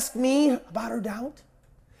to ask me about her doubt?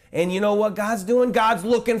 And you know what God's doing? God's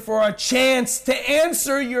looking for a chance to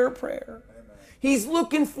answer your prayer. Amen. He's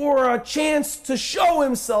looking for a chance to show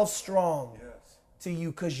Himself strong to you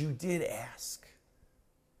because you did ask.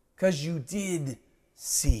 Because you did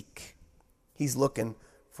seek. He's looking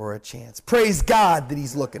for a chance. Praise God that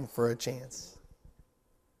He's looking for a chance.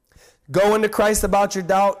 Going to Christ about your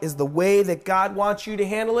doubt is the way that God wants you to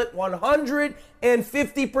handle it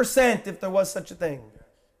 150% if there was such a thing.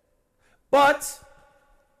 But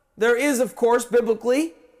there is, of course,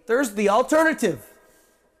 biblically, there's the alternative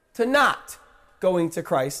to not going to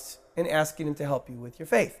Christ and asking Him to help you with your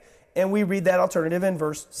faith. And we read that alternative in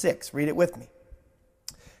verse 6. Read it with me.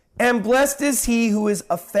 And blessed is he who is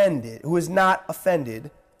not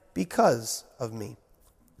offended because of me.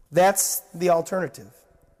 That's the alternative.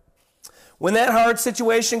 When that hard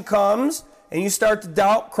situation comes and you start to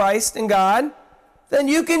doubt Christ and God, then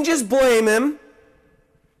you can just blame Him.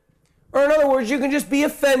 Or in other words, you can just be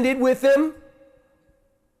offended with Him.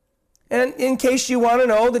 And in case you want to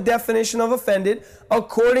know the definition of offended,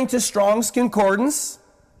 according to Strong's Concordance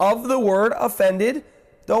of the word offended,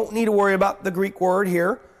 don't need to worry about the Greek word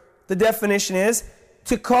here. The definition is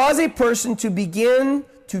to cause a person to begin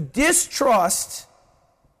to distrust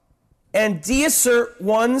and deassert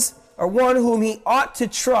one whom he ought to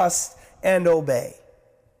trust and obey.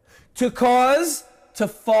 To cause to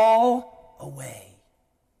fall away.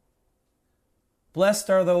 Blessed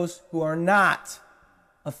are those who are not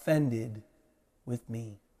offended with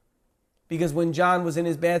me. Because when John was in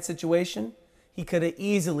his bad situation, he could have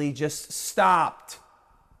easily just stopped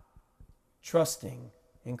trusting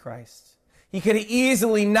in Christ. He could have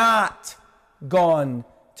easily not gone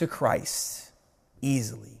to Christ.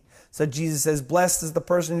 Easily. So Jesus says, blessed is the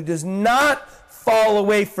person who does not fall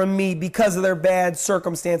away from me because of their bad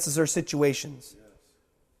circumstances or situations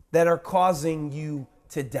that are causing you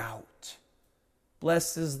to doubt.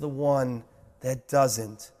 Blessed is the one that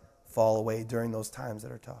doesn't fall away during those times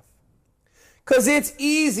that are tough. Because it's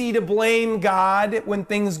easy to blame God when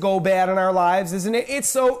things go bad in our lives, isn't it? It's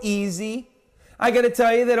so easy. I got to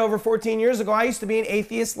tell you that over 14 years ago, I used to be an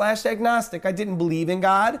atheist/agnostic. I didn't believe in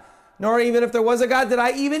God, nor even if there was a God did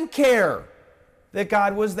I even care that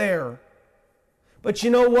God was there. But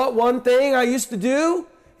you know what? One thing I used to do,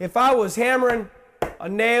 if I was hammering a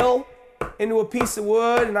nail into a piece of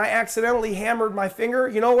wood and I accidentally hammered my finger,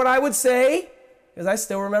 you know what I would say? Because I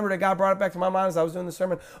still remember that God brought it back to my mind as I was doing the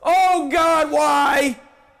sermon. Oh God, why?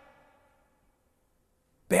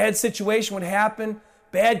 bad situation would happen,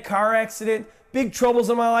 bad car accident, big troubles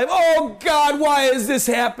in my life. Oh God, why is this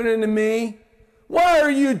happening to me? Why are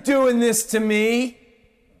you doing this to me?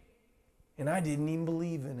 And I didn't even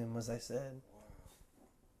believe in him, as I said.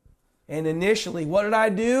 And initially, what did I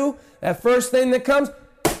do? That first thing that comes,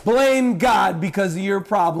 blame God because of your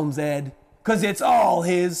problems, Ed. Because it's all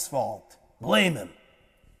his fault. Blame him.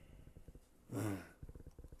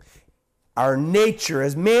 Our nature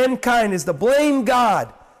as mankind is to blame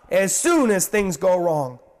God as soon as things go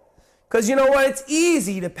wrong. Because you know what? It's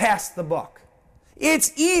easy to pass the buck.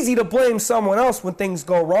 It's easy to blame someone else when things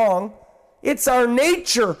go wrong. It's our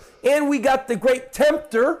nature. And we got the great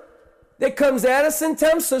tempter that comes at us and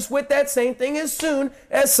tempts us with that same thing as soon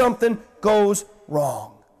as something goes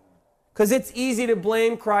wrong. Because it's easy to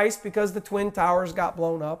blame Christ because the Twin Towers got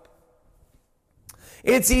blown up.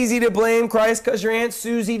 It's easy to blame Christ because your Aunt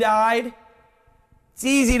Susie died. It's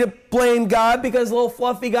easy to blame God because little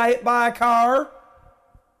Fluffy got hit by a car.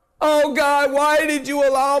 Oh God, why did you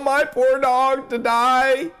allow my poor dog to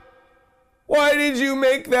die? Why did you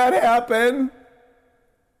make that happen?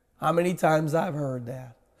 How many times I've heard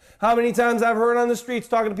that? How many times I've heard on the streets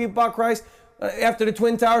talking to people about Christ after the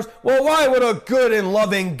Twin Towers? Well, why would a good and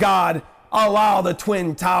loving God allow the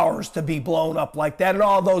Twin Towers to be blown up like that and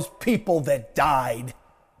all those people that died?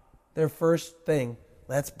 Their first thing,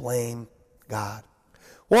 let's blame God.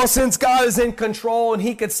 Well, since God is in control and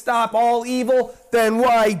he could stop all evil, then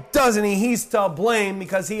why doesn't he? He's to blame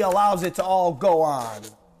because he allows it to all go on.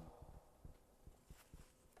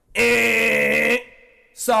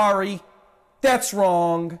 Sorry, that's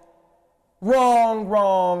wrong. Wrong.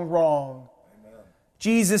 Amen.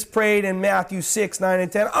 Jesus prayed in Matthew 6, 9,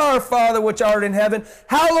 and 10, Our Father which art in heaven,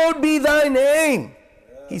 hallowed be thy name.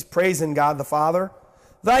 Yes. He's praising God the Father.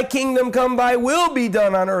 Thy kingdom come, thy will be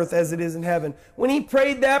done on earth as it is in heaven. When he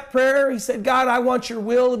prayed that prayer, he said, God, I want your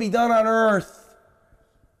will to be done on earth.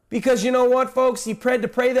 Because you know what, folks? He prayed to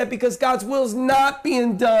pray that because God's will is not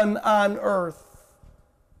being done on earth.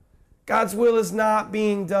 God's will is not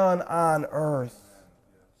being done on earth.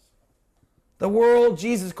 The world,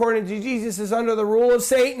 according to Jesus, is under the rule of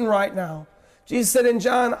Satan right now. Jesus said in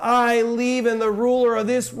John, I leave and the ruler of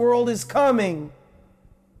this world is coming.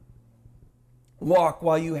 Walk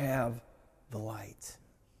while you have the light.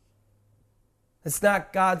 It's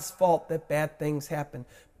not God's fault that bad things happen.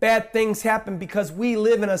 Bad things happen because we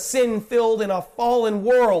live in a sin-filled and a fallen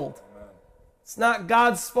world. Amen. It's not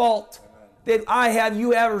God's fault that I have,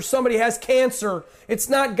 you have, or somebody has cancer. It's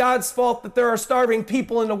not God's fault that there are starving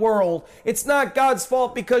people in the world. It's not God's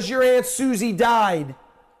fault because your Aunt Susie died.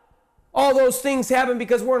 All those things happen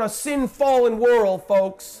because we're in a sin-fallen world,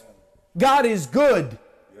 folks. God is good.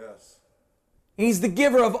 Yes. He's the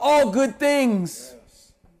giver of all good things.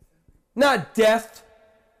 Yes. Not death.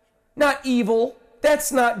 Not evil.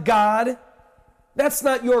 That's not God. That's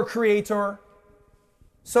not your creator.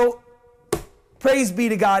 So, praise be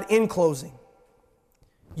to God. In closing,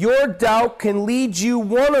 your doubt can lead you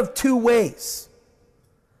one of two ways.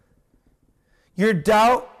 Your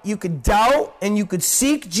doubt, you could doubt and you could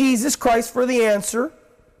seek Jesus Christ for the answer,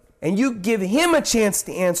 and you give him a chance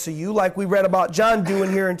to answer you, like we read about John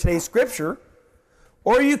doing here in today's scripture.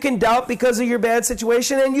 Or you can doubt because of your bad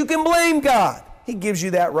situation and you can blame God. He gives you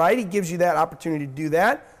that right. He gives you that opportunity to do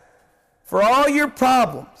that for all your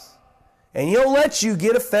problems. And he'll let you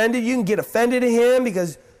get offended. You can get offended at him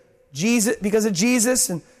because of Jesus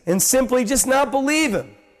and simply just not believe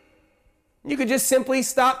him. You could just simply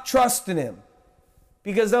stop trusting him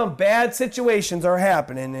because some bad situations are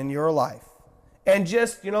happening in your life. And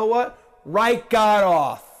just, you know what? Write God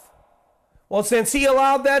off. Well, since he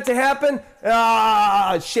allowed that to happen,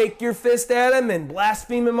 shake your fist at him and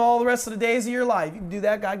blaspheme him all the rest of the days of your life. You can do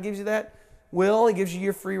that. God gives you that will. He gives you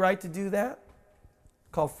your free right to do that.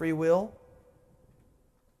 Called free will.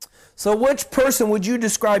 So which person would you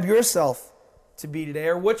describe yourself to be today?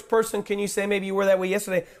 Or which person can you say, maybe you were that way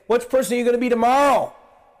yesterday, which person are you going to be tomorrow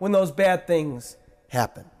when those bad things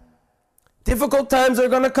happen? Difficult times are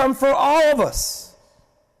going to come for all of us.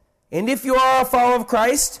 And if you are a follower of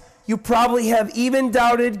Christ, you probably have even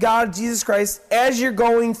doubted God, Jesus Christ, as you're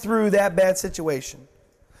going through that bad situation.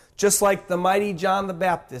 Just like the mighty John the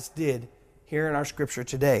Baptist did here in our scripture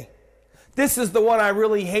today. This is the one I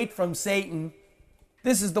really hate from Satan.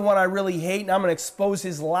 This is the one I really hate, and I'm going to expose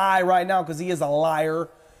his lie right now because he is a liar.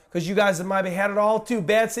 Because you guys have maybe had it all too.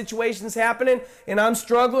 Bad situations happening, and I'm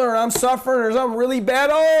struggling, or I'm suffering, or something really bad.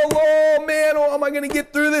 Oh man, how am I going to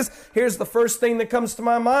get through this? Here's the first thing that comes to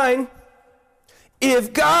my mind.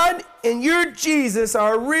 If God and your Jesus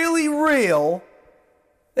are really real,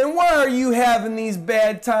 then why are you having these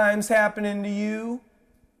bad times happening to you?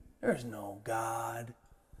 There's no God.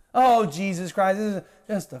 Oh, Jesus Christ, this is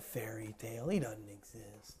just a fairy tale. He doesn't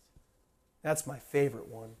exist. That's my favorite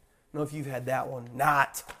one. I don't know if you've had that one.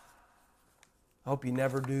 Not. I hope you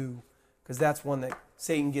never do, because that's one that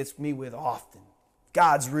Satan gets me with often.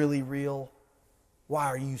 God's really real. Why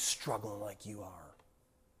are you struggling like you are?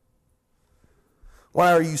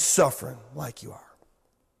 Why are you suffering like you are?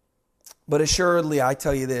 But assuredly, I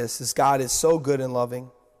tell you this, is God is so good and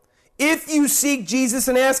loving. If you seek Jesus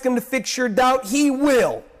and ask Him to fix your doubt, He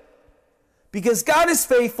will. Because God is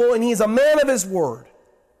faithful and He is a man of His word.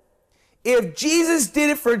 If Jesus did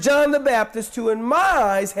it for John the Baptist, who in my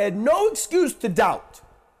eyes had no excuse to doubt,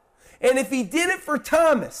 and if He did it for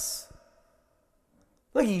Thomas,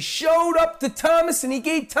 look, He showed up to Thomas and He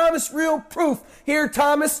gave Thomas real proof. Here,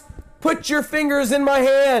 Thomas, put your fingers in my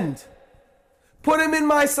hand. Put them in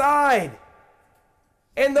my side.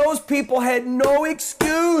 And those people had no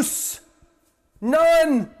excuse.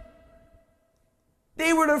 None.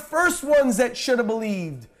 They were the first ones that should have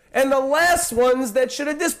believed, and the last ones that should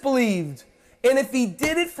have disbelieved. And if He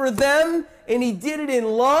did it for them, and He did it in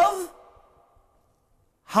love,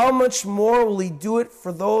 how much more will He do it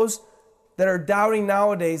for those that are doubting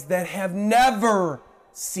nowadays, that have never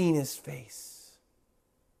seen His face,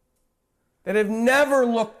 that have never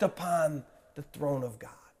looked upon the throne of God?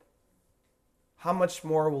 How much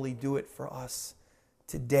more will He do it for us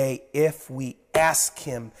today if we ask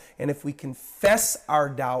Him, and if we confess our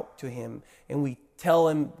doubt to Him, and we tell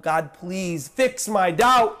Him, God, please fix my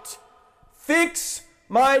doubt. Fix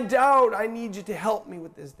my doubt. I need you to help me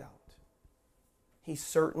with this doubt. He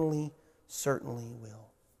certainly will.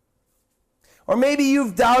 Or maybe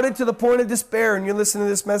you've doubted to the point of despair, and you're listening to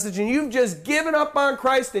this message, and you've just given up on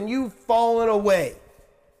Christ, and you've fallen away.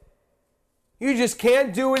 You just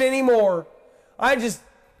can't do it anymore.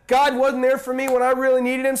 God wasn't there for me when I really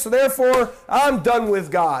needed Him, so therefore, I'm done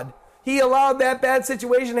with God. He allowed that bad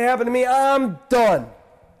situation to happen to me. I'm done.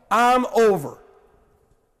 I'm over.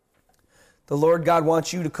 The Lord God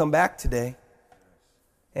wants you to come back today,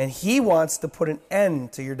 and He wants to put an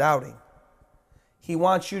end to your doubting. He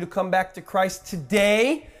wants you to come back to Christ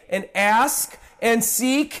today and ask and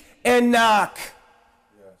seek and knock.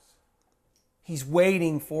 Yes. He's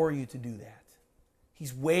waiting for you to do that.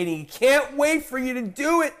 He's waiting. He can't wait for you to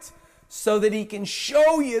do it so that He can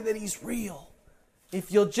show you that He's real.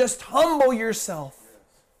 If you'll just humble yourself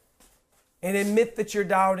and admit that you're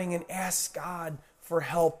doubting and ask God for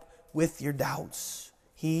help with your doubts,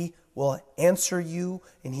 He will answer you,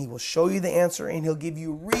 and He will show you the answer, and He'll give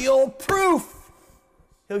you real proof.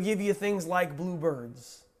 He'll give you things like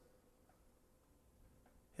bluebirds.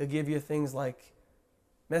 He'll give you things like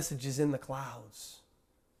messages in the clouds.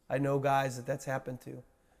 I know guys that's happened to.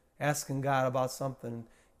 Asking God about something,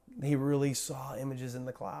 he really saw images in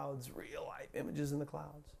the clouds, real life images in the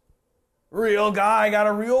clouds. Real guy got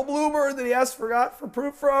a real bluebird that he asked for God for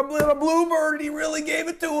proof for a bluebird, and He really gave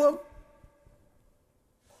it to him.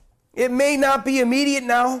 It may not be immediate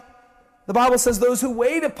now. The Bible says those who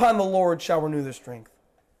wait upon the Lord shall renew their strength.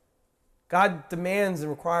 God demands and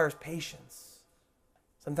requires patience.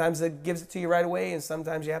 Sometimes it gives it to you right away, and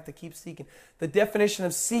sometimes you have to keep seeking. The definition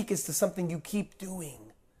of seek is to something you keep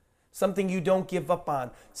doing, something you don't give up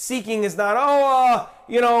on. Seeking is not,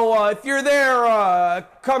 if you're there,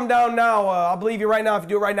 come down now. I'll believe you right now if you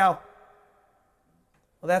do it right now.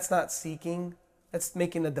 Well, that's not seeking. That's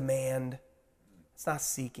making a demand. It's not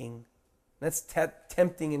seeking. That's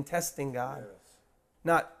tempting and testing God,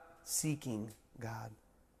 not seeking God.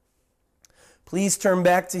 Please turn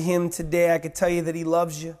back to Him today. I could tell you that He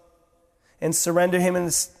loves you. And surrender Him,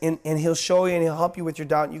 and He'll show you and He'll help you with your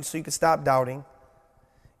doubt so you can stop doubting.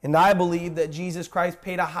 And I believe that Jesus Christ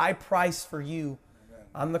paid a high price for you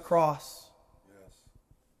on the cross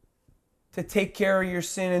to take care of your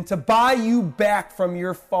sin and to buy you back from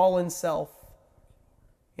your fallen self.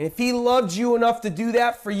 And if He loved you enough to do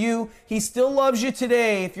that for you, He still loves you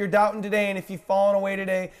today if you're doubting today and if you've fallen away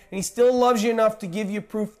today. And He still loves you enough to give you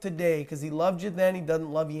proof today, because He loved you then. He doesn't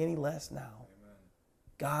love you any less now. Amen.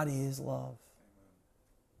 God is love.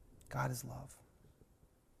 God is love.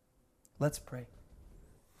 Let's pray.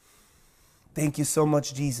 Thank you so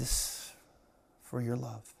much, Jesus, for your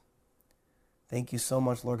love. Thank you so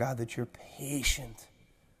much, Lord God, that you're patient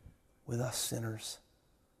with us sinners.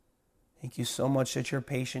 Thank you so much that you're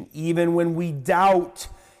patient, even when we doubt.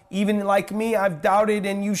 Even like me, I've doubted,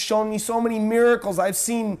 and you've shown me so many miracles. I've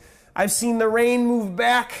seen the rain move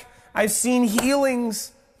back. I've seen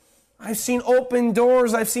healings. I've seen open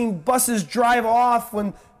doors. I've seen buses drive off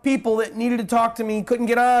when people that needed to talk to me couldn't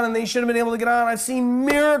get on, and they should have been able to get on. I've seen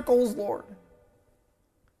miracles, Lord.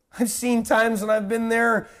 I've seen times when I've been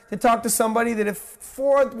there to talk to somebody that if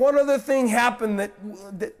one other thing happened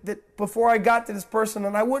that before I got to this person,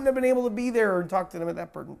 and I wouldn't have been able to be there and talk to them at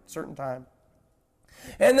that certain time.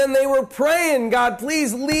 And then they were praying, God,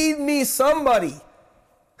 please lead me somebody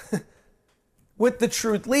with the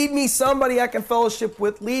truth. Lead me somebody I can fellowship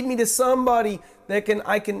with. Lead me to somebody that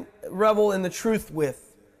I can revel in the truth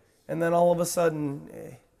with. And then all of a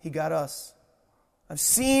sudden, he got us. I've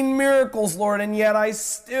seen miracles, Lord, and yet I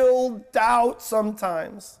still doubt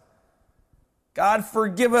sometimes. God,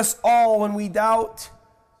 forgive us all when we doubt.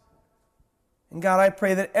 And God, I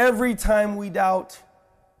pray that every time we doubt,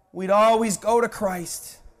 we'd always go to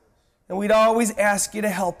Christ. And we'd always ask you to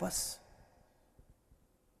help us.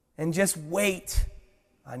 And just wait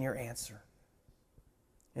on your answer.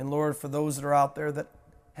 And Lord, for those that are out there that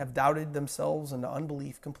have doubted themselves into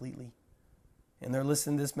unbelief completely, and they're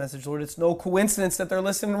listening to this message, Lord, it's no coincidence that they're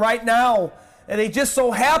listening right now, and they just so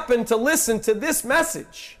happen to listen to this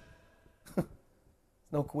message.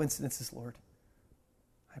 No coincidences, Lord.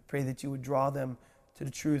 I pray that you would draw them to the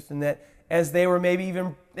truth, and that as they were maybe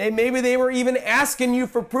they were even asking you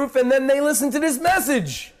for proof, and then they listened to this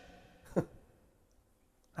message.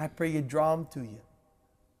 I pray you draw them to you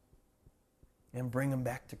and bring them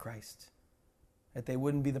back to Christ, that they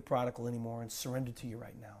wouldn't be the prodigal anymore and surrender to you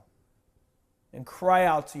right now. And cry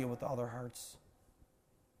out to you with all their hearts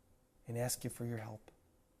and ask you for your help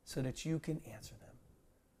so that you can answer them.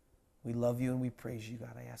 We love you and we praise you,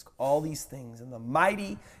 God. I ask all these things in the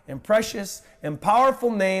mighty and precious and powerful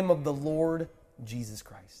name of the Lord Jesus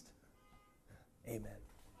Christ. Amen.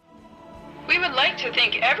 We would like to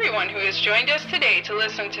thank everyone who has joined us today to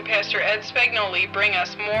listen to Pastor Ed Spagnoli bring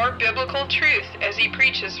us more biblical truth as he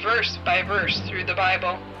preaches verse by verse through the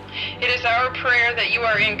Bible. It is our prayer that you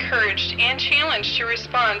are encouraged and challenged to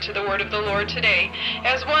respond to the word of the Lord today,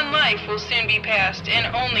 as one life will soon be passed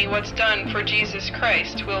and only what's done for Jesus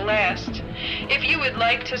Christ will last. If you would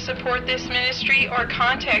like to support this ministry or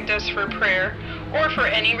contact us for prayer, or for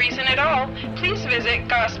any reason at all, please visit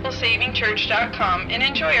gospelsavingchurch.com and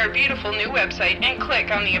enjoy our beautiful new website and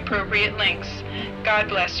click on the appropriate links. God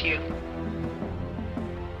bless you.